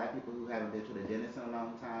there's a lot of people who haven't been to the dentist in a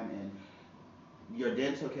long time, and your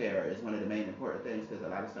dental care is one of the main important things because a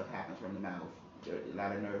lot of stuff happens from the mouth. There are a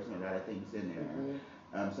lot of nerves and a lot of things in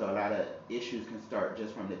there. So a lot of issues can start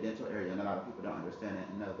just from the dental area, and a lot of people don't understand it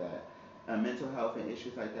and know that. Mental health and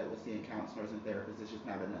issues like that with seeing counselors and therapists is just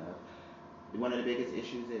not enough. One of the biggest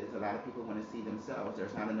issues is a lot of people want to see themselves.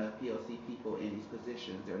 There's not enough POC people in these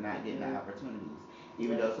positions. They're not getting the opportunities.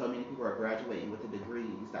 Even though so many people are graduating with the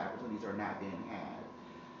degrees, the opportunities are not being had.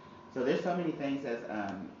 So there's so many things that's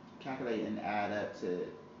calculate and add up to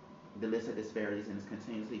the list of disparities, and it's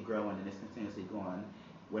continuously growing and it's continuously going.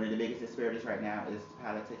 One of the biggest disparities right now is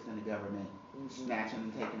politics and the government snatching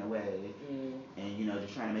and taking away, and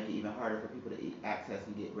just trying to make it even harder for people to access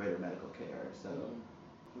and get greater medical care. So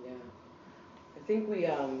yeah, I think we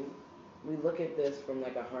look at this from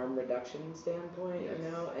like a harm reduction standpoint,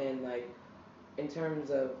 and like in terms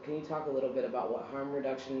of, can you talk a little bit about what harm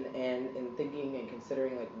reduction and in thinking and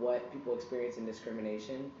considering like what people experience in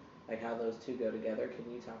discrimination, like how those two go together? Can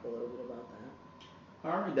you talk a little bit about that?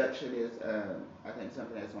 Harm reduction is, I think,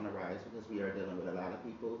 something that's on the rise because we are dealing with a lot of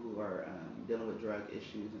people who are dealing with drug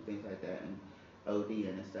issues and things like that, and ODing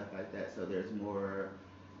and stuff like that. So there's more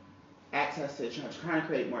access to trying to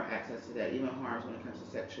create more access to that. Even harms when it comes to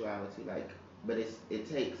sexuality, but it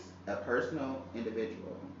takes a personal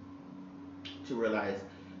individual to realize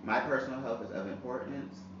my personal health is of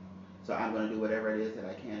importance. So I'm going to do whatever it is that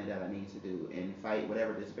I can and that I need to do and fight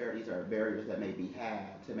whatever disparities or barriers that may be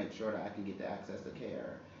had to make sure that I can get the access to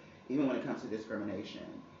care. Even when it comes to discrimination,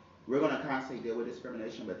 we're going to constantly deal with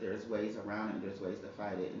discrimination, but there's ways around it and there's ways to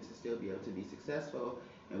fight it and to still be able to be successful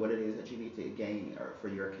in what it is that you need to gain or for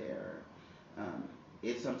your care.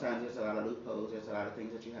 Sometimes there's a lot of loopholes, there's a lot of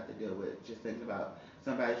things that you have to deal with. Just thinking about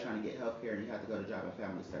somebody trying to get health care and you have to go to Job and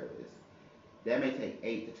Family Service. That may take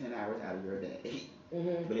 8 to 10 hours out of your day.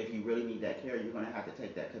 But if you really need that care, you're going to have to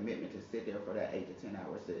take that commitment to sit there for that 8 to 10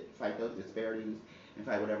 hours to fight those disparities and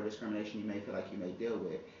fight whatever discrimination you may feel like you may deal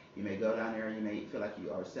with. You may go down there and you may feel like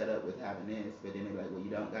you are set up with having this, but then they're like, well, you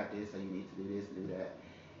don't got this, so you need to do this, do that.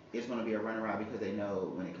 it's going to be a runaround because they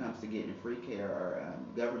know when it comes to getting free care or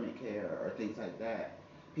government care or things like that,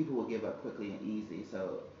 people will give up quickly and easy.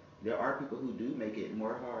 So there are people who do make it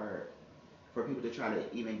more hard for people to try to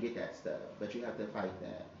even get that stuff, but you have to fight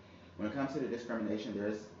that. When it comes to the discrimination,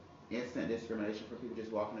 there's instant discrimination for people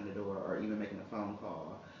just walking in the door or even making a phone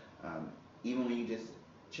call. Um, Even when you just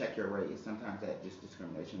check your race, sometimes that's just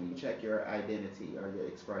discrimination. When you check your identity or your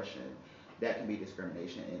expression, that can be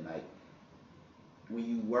discrimination. And like when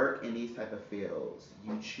you work in these type of fields,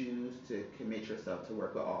 you choose to commit yourself to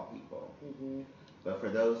work with all people. Mhm. But for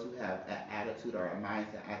those who have an attitude or a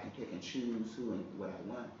mindset, I can pick and choose who and what I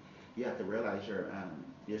want. You have to realize your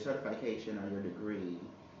certification or your degree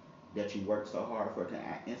that you worked so hard for can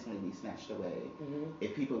instantly be snatched away Mhm.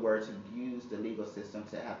 if people were to use the legal system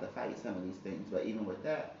to have to fight some of these things. But even with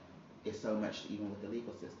that, it's so much even with the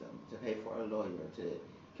legal system to pay for a lawyer to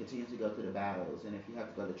continue to go through the battles, and if you have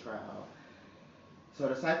to go to trial. So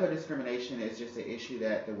the cycle of discrimination is just an issue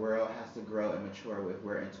that the world has to grow and mature with.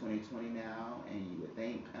 We're in 2020 now, and you would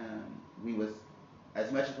think we was, as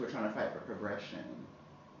much as we're trying to fight for progression,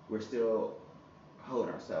 we're still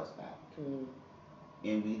holding ourselves back. Mhm.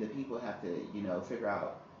 And we, the people, have to, figure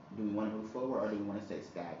out, do we want to move forward or do we want to stay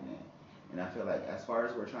stagnant? And I feel like as far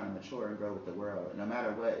as we're trying to mature and grow with the world, no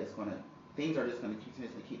matter what, things are just gonna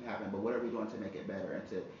continuously keep happening. But what are we doing to make it better and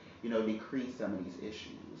to, decrease some of these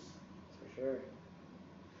issues? For sure.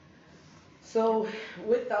 So,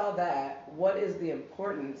 with all that, what is the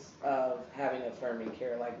importance of having affirming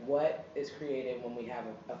care? Like, what is created when we have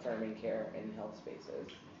affirming care in health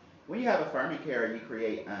spaces? When you have affirming care, you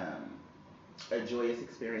create a joyous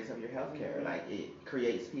experience of your healthcare. Mhm. Like it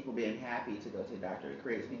creates people being happy to go to the doctor. It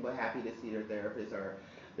creates people happy to see their therapist or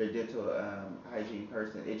their dental hygiene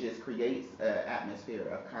person. It just creates an atmosphere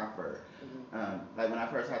of comfort. Mhm. Like when I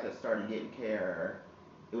first had to start getting care,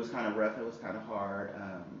 it was kind of rough. It was kind of hard.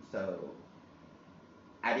 So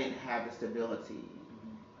I didn't have the stability.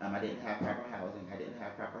 I didn't have proper housing. I didn't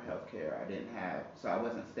have proper health care. So I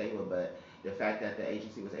wasn't stable. But the fact that the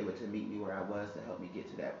agency was able to meet me where I was to help me get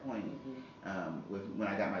to that point, Mhm. when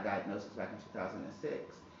I got my diagnosis back in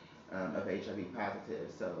 2006 of HIV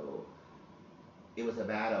positive. So it was a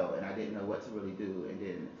battle, and I didn't know what to really do. And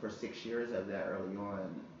then for 6 years of that early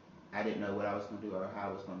on, I didn't know what I was going to do or how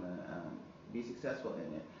I was going to be successful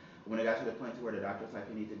in it. When it got to the point to where the doctor was like,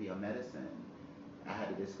 you need to be on medicine, I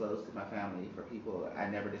had to disclose to my family. For people, I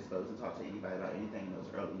never disclosed and talked to anybody about anything in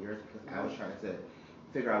those early years because I was trying to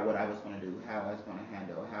figure out what I was going to do, how I was going to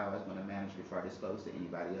handle, how I was going to manage before I disclosed to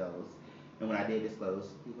anybody else. And when I did disclose,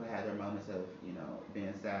 people had their moments of,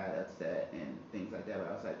 being sad, upset, and things like that. But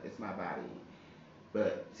I was like, it's my body.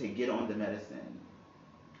 But to get on the medicine,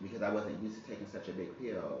 because I wasn't used to taking such a big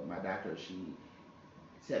pill, my doctor, she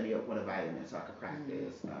set me up with a vitamin so I could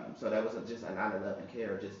practice. So that was just a lot of love and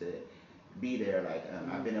care just to be there. Like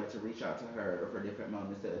I've been able to reach out to her for different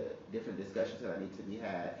moments, different discussions that I need to be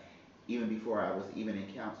had, even before I was even in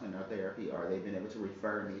counseling or therapy, or they've been able to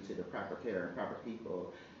refer me to the proper care and proper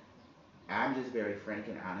people. I'm just very frank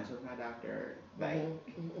and honest with my doctor, like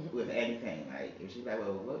Mhm. with anything. Like if she's like,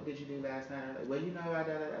 "Well, what did you do last night?" I'm like, "Well,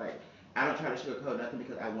 I like." I don't try to sugarcoat nothing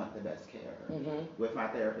because I want the best care. Mhm. With my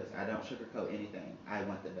therapist, I don't sugarcoat anything. I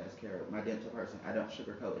want the best care. My dental person, I don't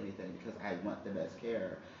sugarcoat anything because I want the best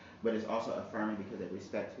care. But it's also affirming because they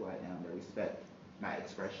respect who I am. They respect my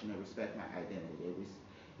expression. They respect my identity.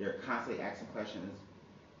 They're constantly asking questions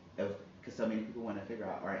of because so many people want to figure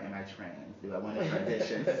out, all right, am I trans? Do I want to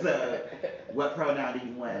transition? So, what pronoun do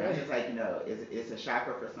you want? And I'm just like, it's a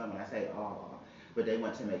shocker for some when I say all, but they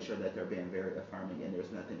want to make sure that they're being very affirming and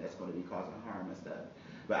there's nothing that's going to be causing harm and stuff.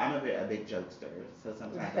 But I'm a big jokester, so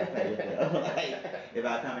sometimes I play with them. Like, if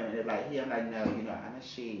I come in and they're like, he, I'm like, no, I'm a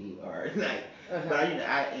she, or like, but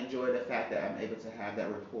I enjoy the fact that I'm able to have that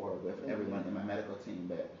rapport with everyone in my medical team,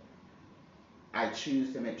 but I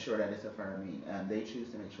choose to make sure that it's affirming. They choose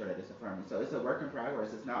to make sure that it's affirming. So it's a work in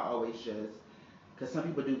progress. It's not always just because some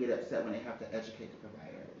people do get upset when they have to educate the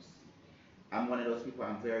providers. I'm one of those people.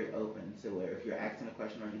 I'm very open to where if you're asking a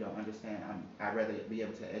question or you don't understand, I'd rather be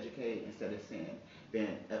able to educate instead of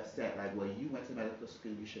being upset. Like, well, you went to medical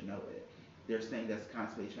school, you should know it. There's things that's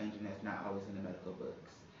constantly changing that's not always in the medical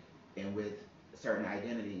books, and with certain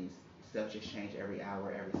identities, stuff just change every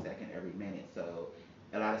hour, every second, every minute. So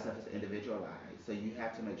a lot of stuff is individualized. So you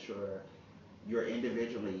have to make sure you're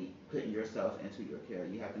individually putting yourself into your care.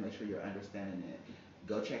 You have to make sure you're understanding it.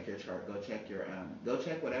 Go check your chart. Go check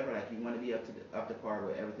whatever. Like you want to be up to par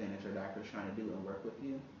with everything that your doctor's trying to do and work with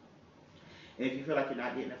you. And if you feel like you're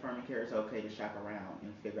not getting affirming care, it's okay to shop around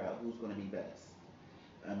and figure out who's going to be best.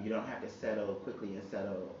 You don't have to settle quickly and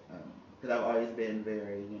settle because I've always been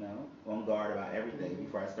very, on guard about everything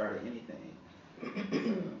before I started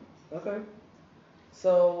anything. Okay.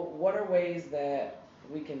 So, what are ways that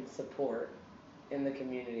we can support in the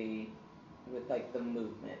community with like the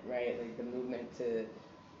movement, right? Like the movement to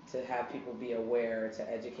have people be aware,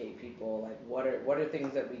 to educate people. Like, what are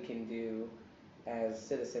things that we can do as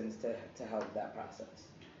citizens to help that process?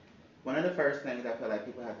 One of the first things I feel like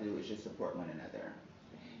people have to do is just support one another.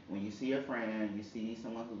 When you see a friend, you see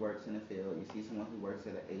someone who works in the field, you see someone who works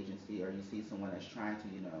at an agency, or you see someone that's trying to,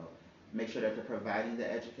 make sure that they're providing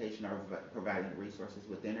the education or providing the resources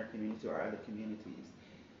within their community or other communities.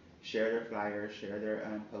 Share their flyers, share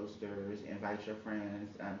their posters, invite your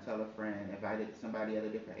friends, tell a friend, invite somebody at a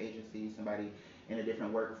different agency, somebody in a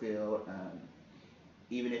different work field,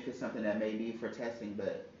 even if it's something that may be for testing,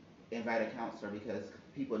 but invite a counselor because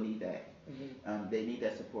people need that. They need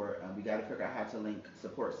that support. We got to figure out how to link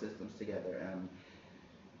support systems together.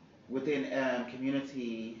 Within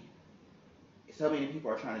community, so many people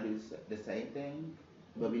are trying to do the same thing,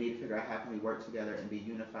 but we need to figure out how can we work together and be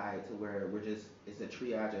unified to where it's a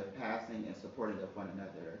triage of passing and supporting of one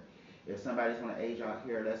another. If somebody's going to age out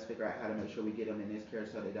here, let's figure out how to make sure we get them in this care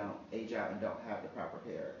so they don't age out and don't have the proper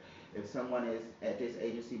care. If someone is at this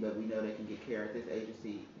agency but we know they can get care at this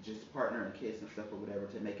agency, just partner and kiss and stuff or whatever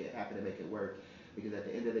to make it happen, to make it work. Because at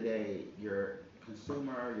the end of the day, your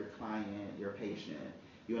consumer, your client, your patient,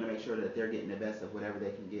 you want to make sure that they're getting the best of whatever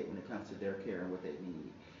they can get when it comes to their care and what they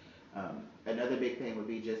need. Another big thing would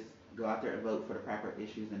be just go out there and vote for the proper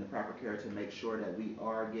issues and the proper care to make sure that we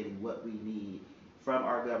are getting what we need from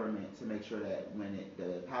our government to make sure that when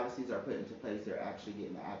the policies are put into place, they're actually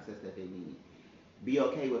getting the access that they need. Be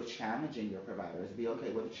okay with challenging your providers. Be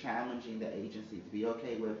okay with challenging the agencies. Be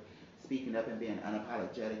okay with speaking up and being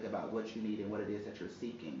unapologetic about what you need and what it is that you're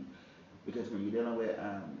seeking. Because when you're dealing with,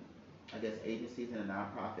 I guess, agencies in the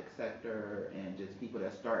nonprofit sector and just people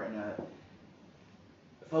that's starting up,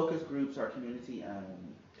 focus groups or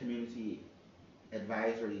community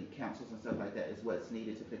advisory councils and stuff like that is what's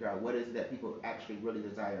needed to figure out what is it that people actually really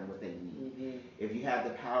desire and what they need. If you have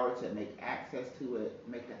the power to make access to it,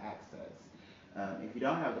 make the access. If you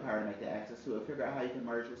don't have the power to make the access to it, figure out how you can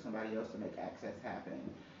merge with somebody else to make access happen.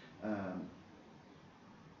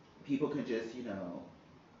 People can just,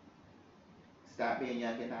 stop being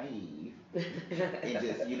young and naive and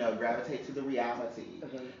just, gravitate to the reality.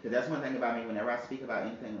 Because that's one thing about me, whenever I speak about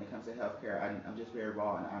anything when it comes to healthcare, I'm just very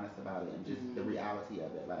raw and honest about it and just the reality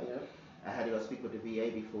of it. Like, I had to go speak with the VA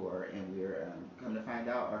before, and we're come to find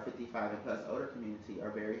out our 55 and plus older community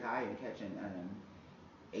are very high in catching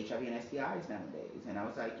HIV and STIs nowadays. And I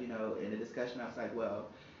was like, in the discussion, I was like, well,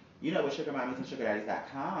 with Sugar Mommies and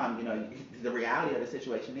SugarDaddies.com, the reality of the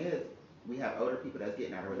situation is we have older people that's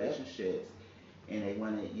getting out of relationships and they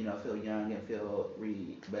want to, feel young and feel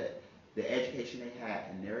but the education they had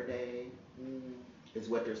in their day is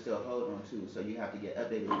what they're still holding on to. So you have to get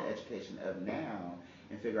updated in the education of now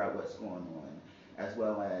and figure out what's going on, as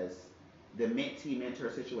well as the mentee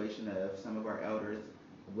mentor situation of some of our elders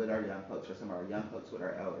with our young folks or some of our young folks with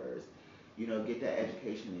our elders. Get that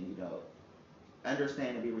education and,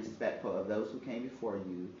 understand and be respectful of those who came before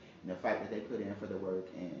you and the fight that they put in for the work,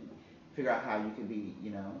 and figure out how you can be,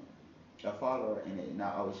 a follower in it,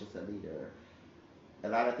 not always just a leader. A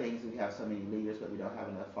lot of things we have so many leaders, but we don't have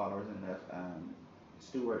enough followers and enough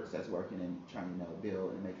stewards that's working and trying to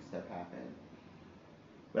build and make stuff happen.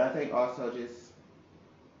 But I think also just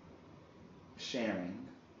sharing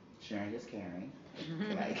is caring.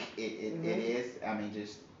 Like it is. I mean,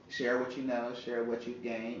 just share what you know, share what you've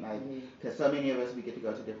gained. Like, because so many of us, we get to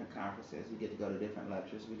go to different conferences, we get to go to different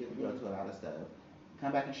lectures, we get to go to a lot of stuff.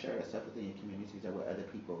 Come back and share that stuff within your communities or with other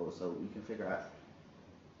people, so we can figure out.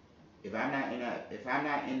 If I'm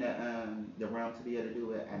not in the realm to be able to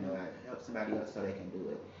do it, I know I can help somebody else so they can do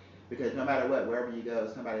it. Because no matter what, wherever you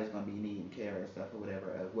go, somebody's going to be needing care and stuff or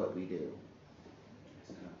whatever of what we do.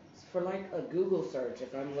 So. For like a Google search,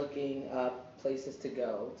 if I'm looking up places to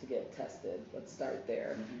go to get tested, let's start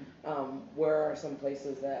there. Where are some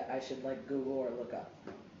places that I should like Google or look up?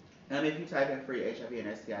 If you type in free HIV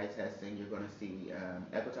and STI testing, you're going to see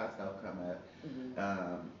Equitas Health come up,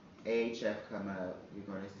 AHF come up, you're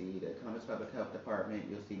going to see the Columbus Public Health Department,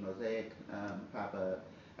 you'll see Mosaic pop up.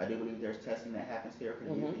 I do believe there's testing that happens here for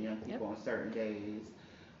the youth and young people on certain days.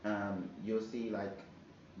 You'll see like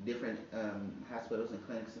different hospitals and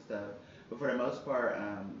clinics and stuff. But for the most part,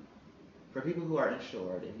 for people who are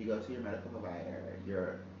insured, if you go to your medical provider,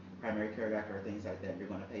 your primary care doctor, or things like that, you're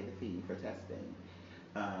going to pay the fee for testing.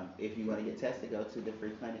 If you want to get tested, go to the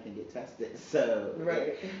free clinic and get tested. So,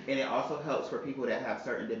 and it also helps for people that have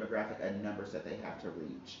certain demographic numbers that they have to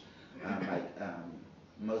reach.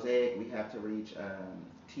 Mosaic, we have to reach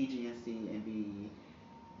TGNC and be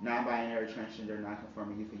non-binary, transgender,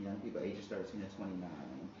 non-conforming youth and young people ages 13 to 29.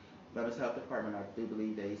 Columbus Health Department, I do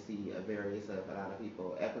believe they see a various of a lot of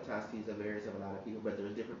people. Equitas sees a various of a lot of people, but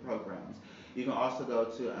there's different programs. You can also go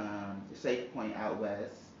to Safe Point out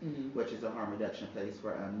west, which is a harm reduction place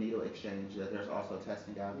for needle exchange. There's also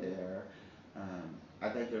testing out there. I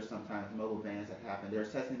think there's sometimes mobile vans that happen.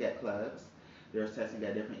 There's testing at clubs. There's testing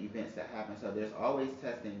at different events that happen. So there's always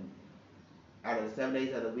testing. Out of the 7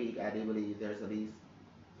 days of the week, I do believe there's at least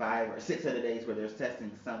 5 or 6 other days where there's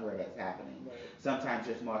testing somewhere that's happening. Right. Sometimes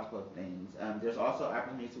there's multiple things. There's also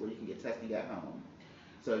opportunities where you can get testing at home.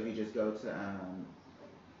 So if you just go to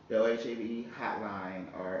the OHAV hotline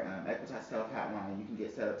or Equitas Health hotline, you can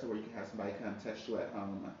get set up to where you can have somebody come test you at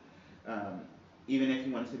home. Even if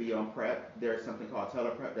you want to be on PrEP, there's something called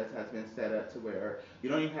teleprep that has been set up to where you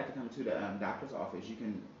don't even have to come to the doctor's office. You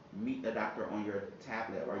can meet the doctor on your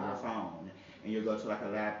tablet or your phone, and you'll go to like a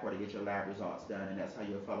lab court to get your lab results done, and that's how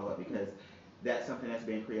you'll follow up, because that's something that's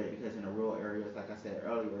being created, because in the rural areas, like I said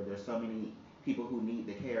earlier, there's so many people who need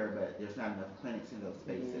the care, but there's not enough clinics in those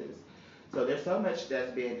spaces. So there's so much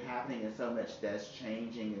that's been happening and so much that's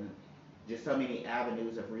changing, and just so many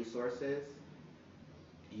avenues of resources.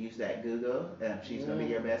 Use that Google. She's gonna be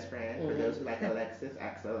your best friend. For those who like Alexis,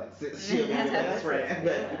 ask Alexis. She'll be your best friend.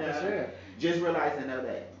 But Sure. just realize and know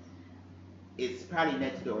that it's probably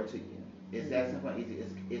next door to you. It's that simple and easy.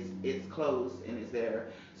 It's close and it's there.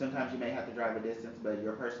 Sometimes you may have to drive a distance, but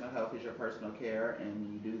your personal health is your personal care, and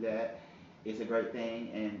when you do that, it's a great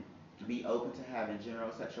thing. And be open to having general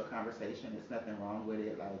sexual conversation. There's nothing wrong with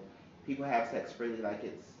it. Like, people have sex freely like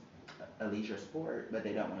it's a leisure sport, but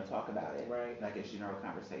they don't want to talk about it. Right. Like it's general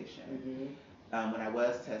conversation. When I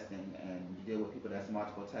was testing, and you deal with people that's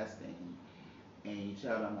multiple testing, and you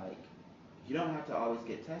tell them like, you don't have to always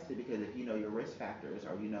get tested, because if you know your risk factors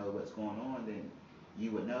or you know what's going on, then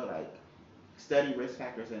you would know, like, study risk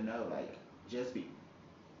factors and know, like, just be,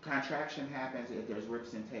 contraction happens if there's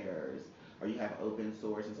rips and tears, or you have open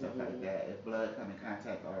sores and stuff like that, if blood come in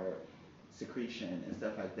contact or secretion and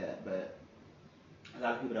stuff like that. But a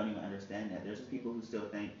lot of people don't even understand that. There's people who still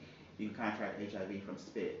think you can contract HIV from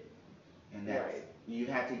spit, and that's you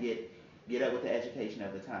have to get up with the education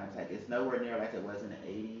of the times. Like, it's nowhere near like it was in the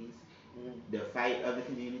 80s. The fight of the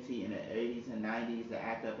community in the 80s and 90s, the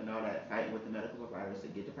ACT UP and all that, fighting with the medical providers to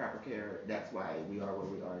get the proper care. That's why we are where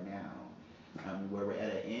we are now, where we're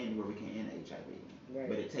at an end where we can end HIV. Right.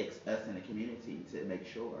 But it takes us in the community to make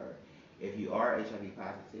sure, if you are HIV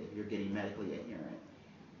positive, you're getting medically adherent.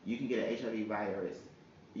 You can get an HIV virus,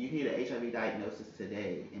 you can get an HIV diagnosis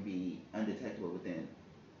today and be undetectable within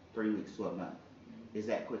 3 weeks to a month. It's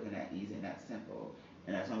that quick and that easy and that simple.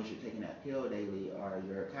 And as long as you're taking that pill daily or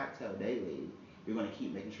your cocktail daily, you're going to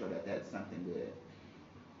keep making sure that that's something good.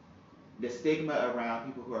 The stigma around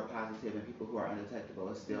people who are positive and people who are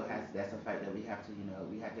undetectable still has, that's a fight that we have to,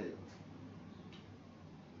 we have to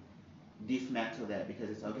dismantle that, because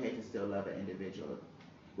it's okay to still love an individual.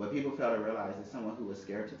 What people fail to realize is someone who is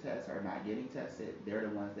scared to test or not getting tested, they're the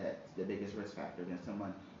ones that's the biggest risk factor, than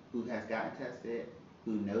someone who has gotten tested,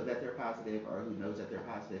 who knows that they're positive, or who knows that they're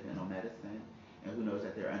positive and on medicine, and who knows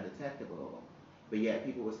that they're undetectable. But yet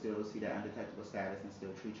people will still see that undetectable status and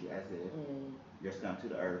still treat you as if you're scum to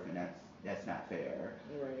the earth, and that's not fair.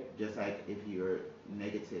 Right. Just like if you're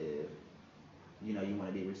negative, you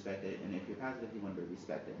want to be respected, and if you're positive, you want to be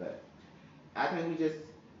respected. But I think we just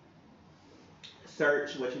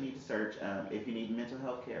search what you need to search. If you need mental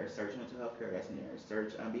health care, search mental health care that's near.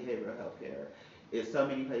 Search behavioral health care. It's so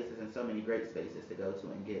many places and so many great spaces to go to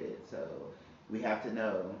and get it. So we have to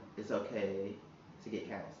know it's okay to get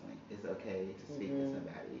counseling. It's okay to speak to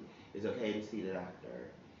somebody. It's okay to see the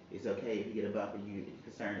doctor. It's okay if you get a bump and you're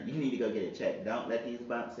concerned, you need to go get it checked. Don't let these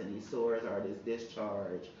bumps and these sores or this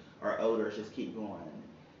discharge or odors just keep going.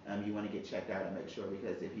 You want to get checked out and make sure,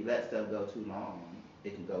 because if you let stuff go too long,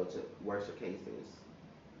 it can go to worse cases.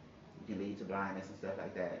 It can lead to blindness and stuff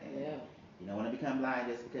like that. And you don't want to become blind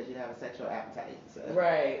just because you have a sexual appetite. So.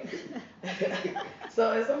 Right.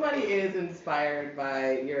 So if somebody is inspired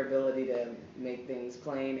by your ability to make things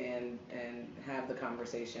plain and have the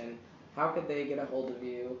conversation, how could they get a hold of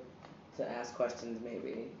you to ask questions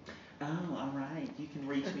maybe? Oh, all right. You can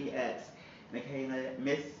reach me at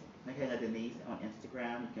Miss Michaela Denise on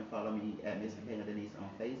Instagram. You can follow me at Miss Michaela Denise on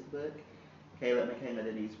Facebook. Michaela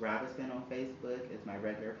Denise Robinson on Facebook is my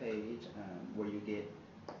regular page, where you get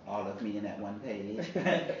all of me in that one page.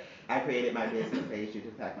 I created my business page due to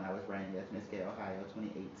the fact when I was running as Miss Gay Ohio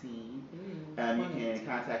 2018. You can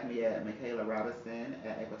contact me at Michaela Robinson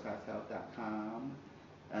at equitashealth.com.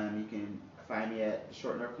 You can find me at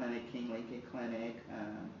Short North Clinic, King Lincoln Clinic.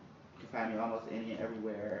 You can find me almost any and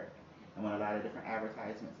everywhere. I'm on a lot of different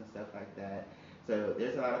advertisements and stuff like that. So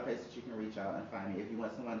there's a lot of places you can reach out and find me. If you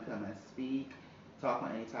want someone to come and speak, talk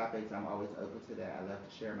on any topics, I'm always open to that. I love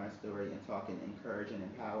to share my story and talk and encourage and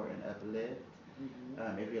empower and uplift.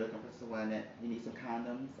 If you're looking for someone that you need some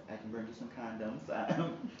condoms, I can bring you some condoms.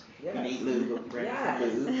 Yes. You need lube, we can bring you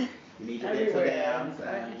some lube. You need your dental dams,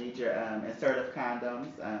 you need your insertive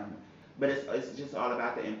condoms. But it's just all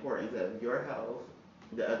about the importance of your health,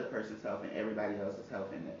 the other person's health, and everybody else's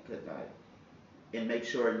health in it. And make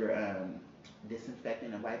sure you're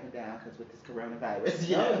disinfecting and wiping down, because with this coronavirus,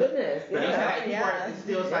 you know. Oh goodness, But yeah. it's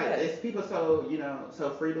still like it's people so so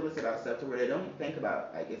frivolous about stuff to where they don't even think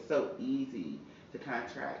about, like, it's so easy to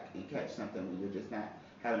contract and catch something when you're just not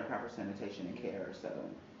having a proper sanitation and care. So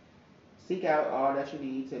seek out all that you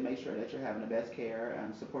need to make sure that you're having the best care.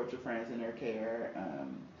 Support your friends in their care.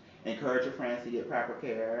 Encourage your friends to get proper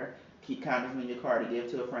care. Keep condoms in your car to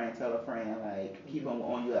give to a friend. Tell a friend, like, keep them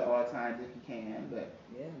on you at all times if you can. But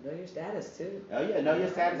yeah, know your status too. oh yeah, know your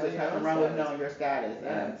status. There's nothing wrong with knowing your status.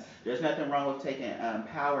 Yes. There's nothing wrong with taking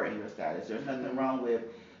power in your status. There's nothing wrong with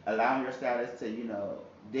allowing your status to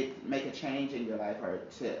make a change in your life, or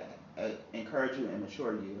to encourage you and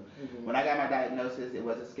mature you. When I got my diagnosis, it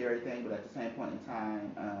was a scary thing, but at the same point in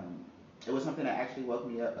time, it was something that actually woke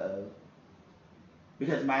me up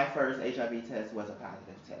because my first HIV test was a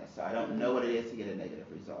positive test, so I don't know what it is to get a negative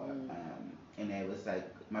result. And it was like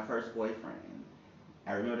my first boyfriend.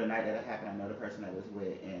 I remember the night that it happened. I know the person I was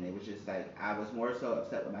with, and it was just like I was more so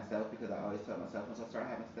upset with myself because I always told myself once I start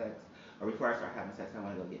having sex, or before I start having sex, I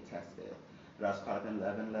want to go get tested. But I was caught up in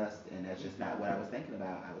love and lust, and that's just not what I was thinking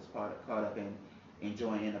about. I was caught up in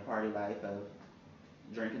enjoying the party life of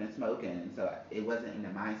drinking and smoking, and so it wasn't in the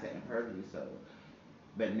mindset and purview. So,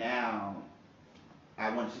 but now I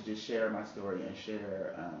wanted to just share my story and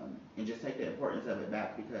share and just take the importance of it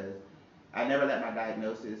back, because I never let my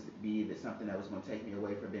diagnosis be something that was going to take me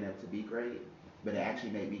away from being able to be great, but it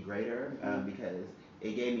actually made me greater because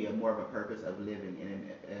it gave me more of a purpose of living, and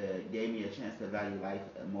it gave me a chance to value life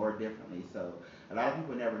more differently. So a lot of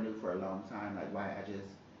people never knew for a long time like why I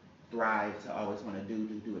just thrive to always want to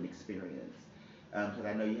do an experience. Because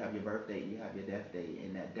I know you have your birth date, you have your death date,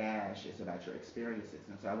 and that dash is about your experiences.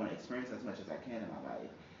 And so I want to experience as much as I can in my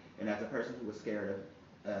life. And as a person who was scared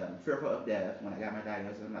of, fearful of death, when I got my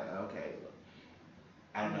diagnosis, I'm like, okay, look,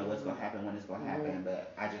 I don't know what's going to happen, when it's going to happen,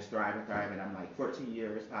 but I just thrive, and I'm like 14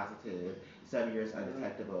 years positive, 7 years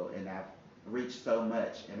undetectable, and I've reached so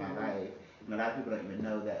much in my life. And a lot of people don't even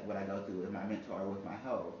know that what I go through with my mental or with my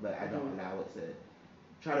health, but I don't allow it to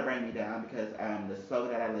try to bring me down, because the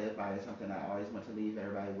slogan that I live by is something I always want to leave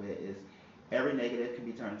everybody with is every negative can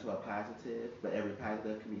be turned into a positive, but every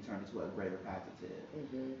positive can be turned into a greater positive.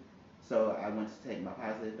 So I want to take my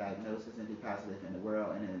positive diagnosis and do positive in the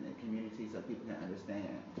world and in the community so people can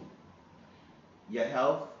understand your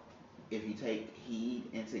health. If you take heed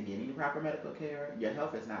into getting the proper medical care, your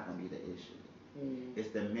health is not going to be the issue. It's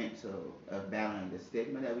the mental of battling the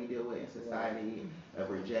stigma that we deal with in society, of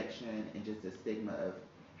rejection, and just the stigma of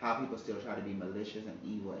how people still try to be malicious and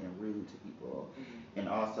evil and rude to people, and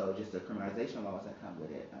also just the criminalization laws that come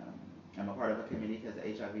with it. I'm a part of a committee because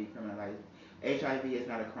HIV criminalized. HIV is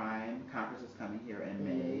not a crime. Conference is coming here in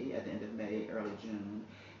May, at the end of May, early June.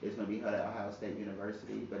 It's going to be held at Ohio State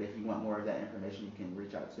University. But if you want more of that information, you can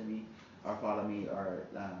reach out to me or follow me, or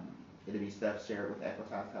it'll be stuff shared with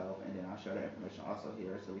Equitas Health, and then I'll share that information also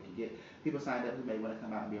here so we can get people signed up who may want to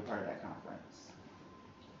come out and be a part of that conference.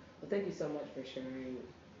 Well, thank you so much for sharing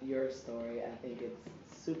your story. I think it's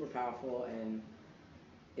super powerful, and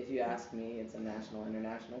if you ask me, it's a national,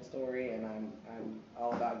 international story, and I'm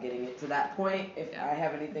all about getting it to that point if I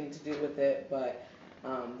have anything to do with it. But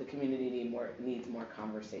the community needs more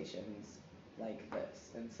conversations like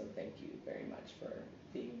this, and so thank you very much for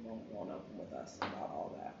being open with us about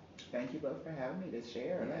all that. Thank you both for having me to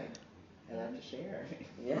share. I love to share.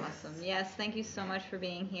 Yes. Awesome. Yes, thank you so much for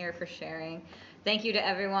being here, for sharing. Thank you to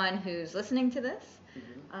everyone who's listening to this.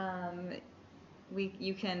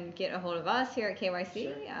 You can get a hold of us here at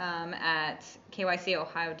KYC at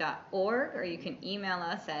kycohio.org, or you can email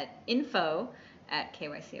us at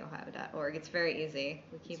info@kycohio.org. It's very easy.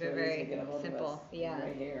 We keep it very simple.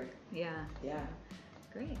 Right here. Yeah.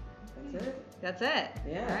 Great. That's it.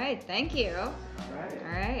 Yeah. All right. Thank you. All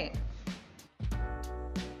right.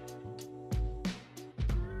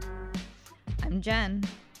 I'm Jen.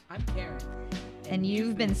 I'm Karen. And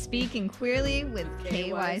you've been speaking queerly with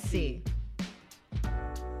KYC.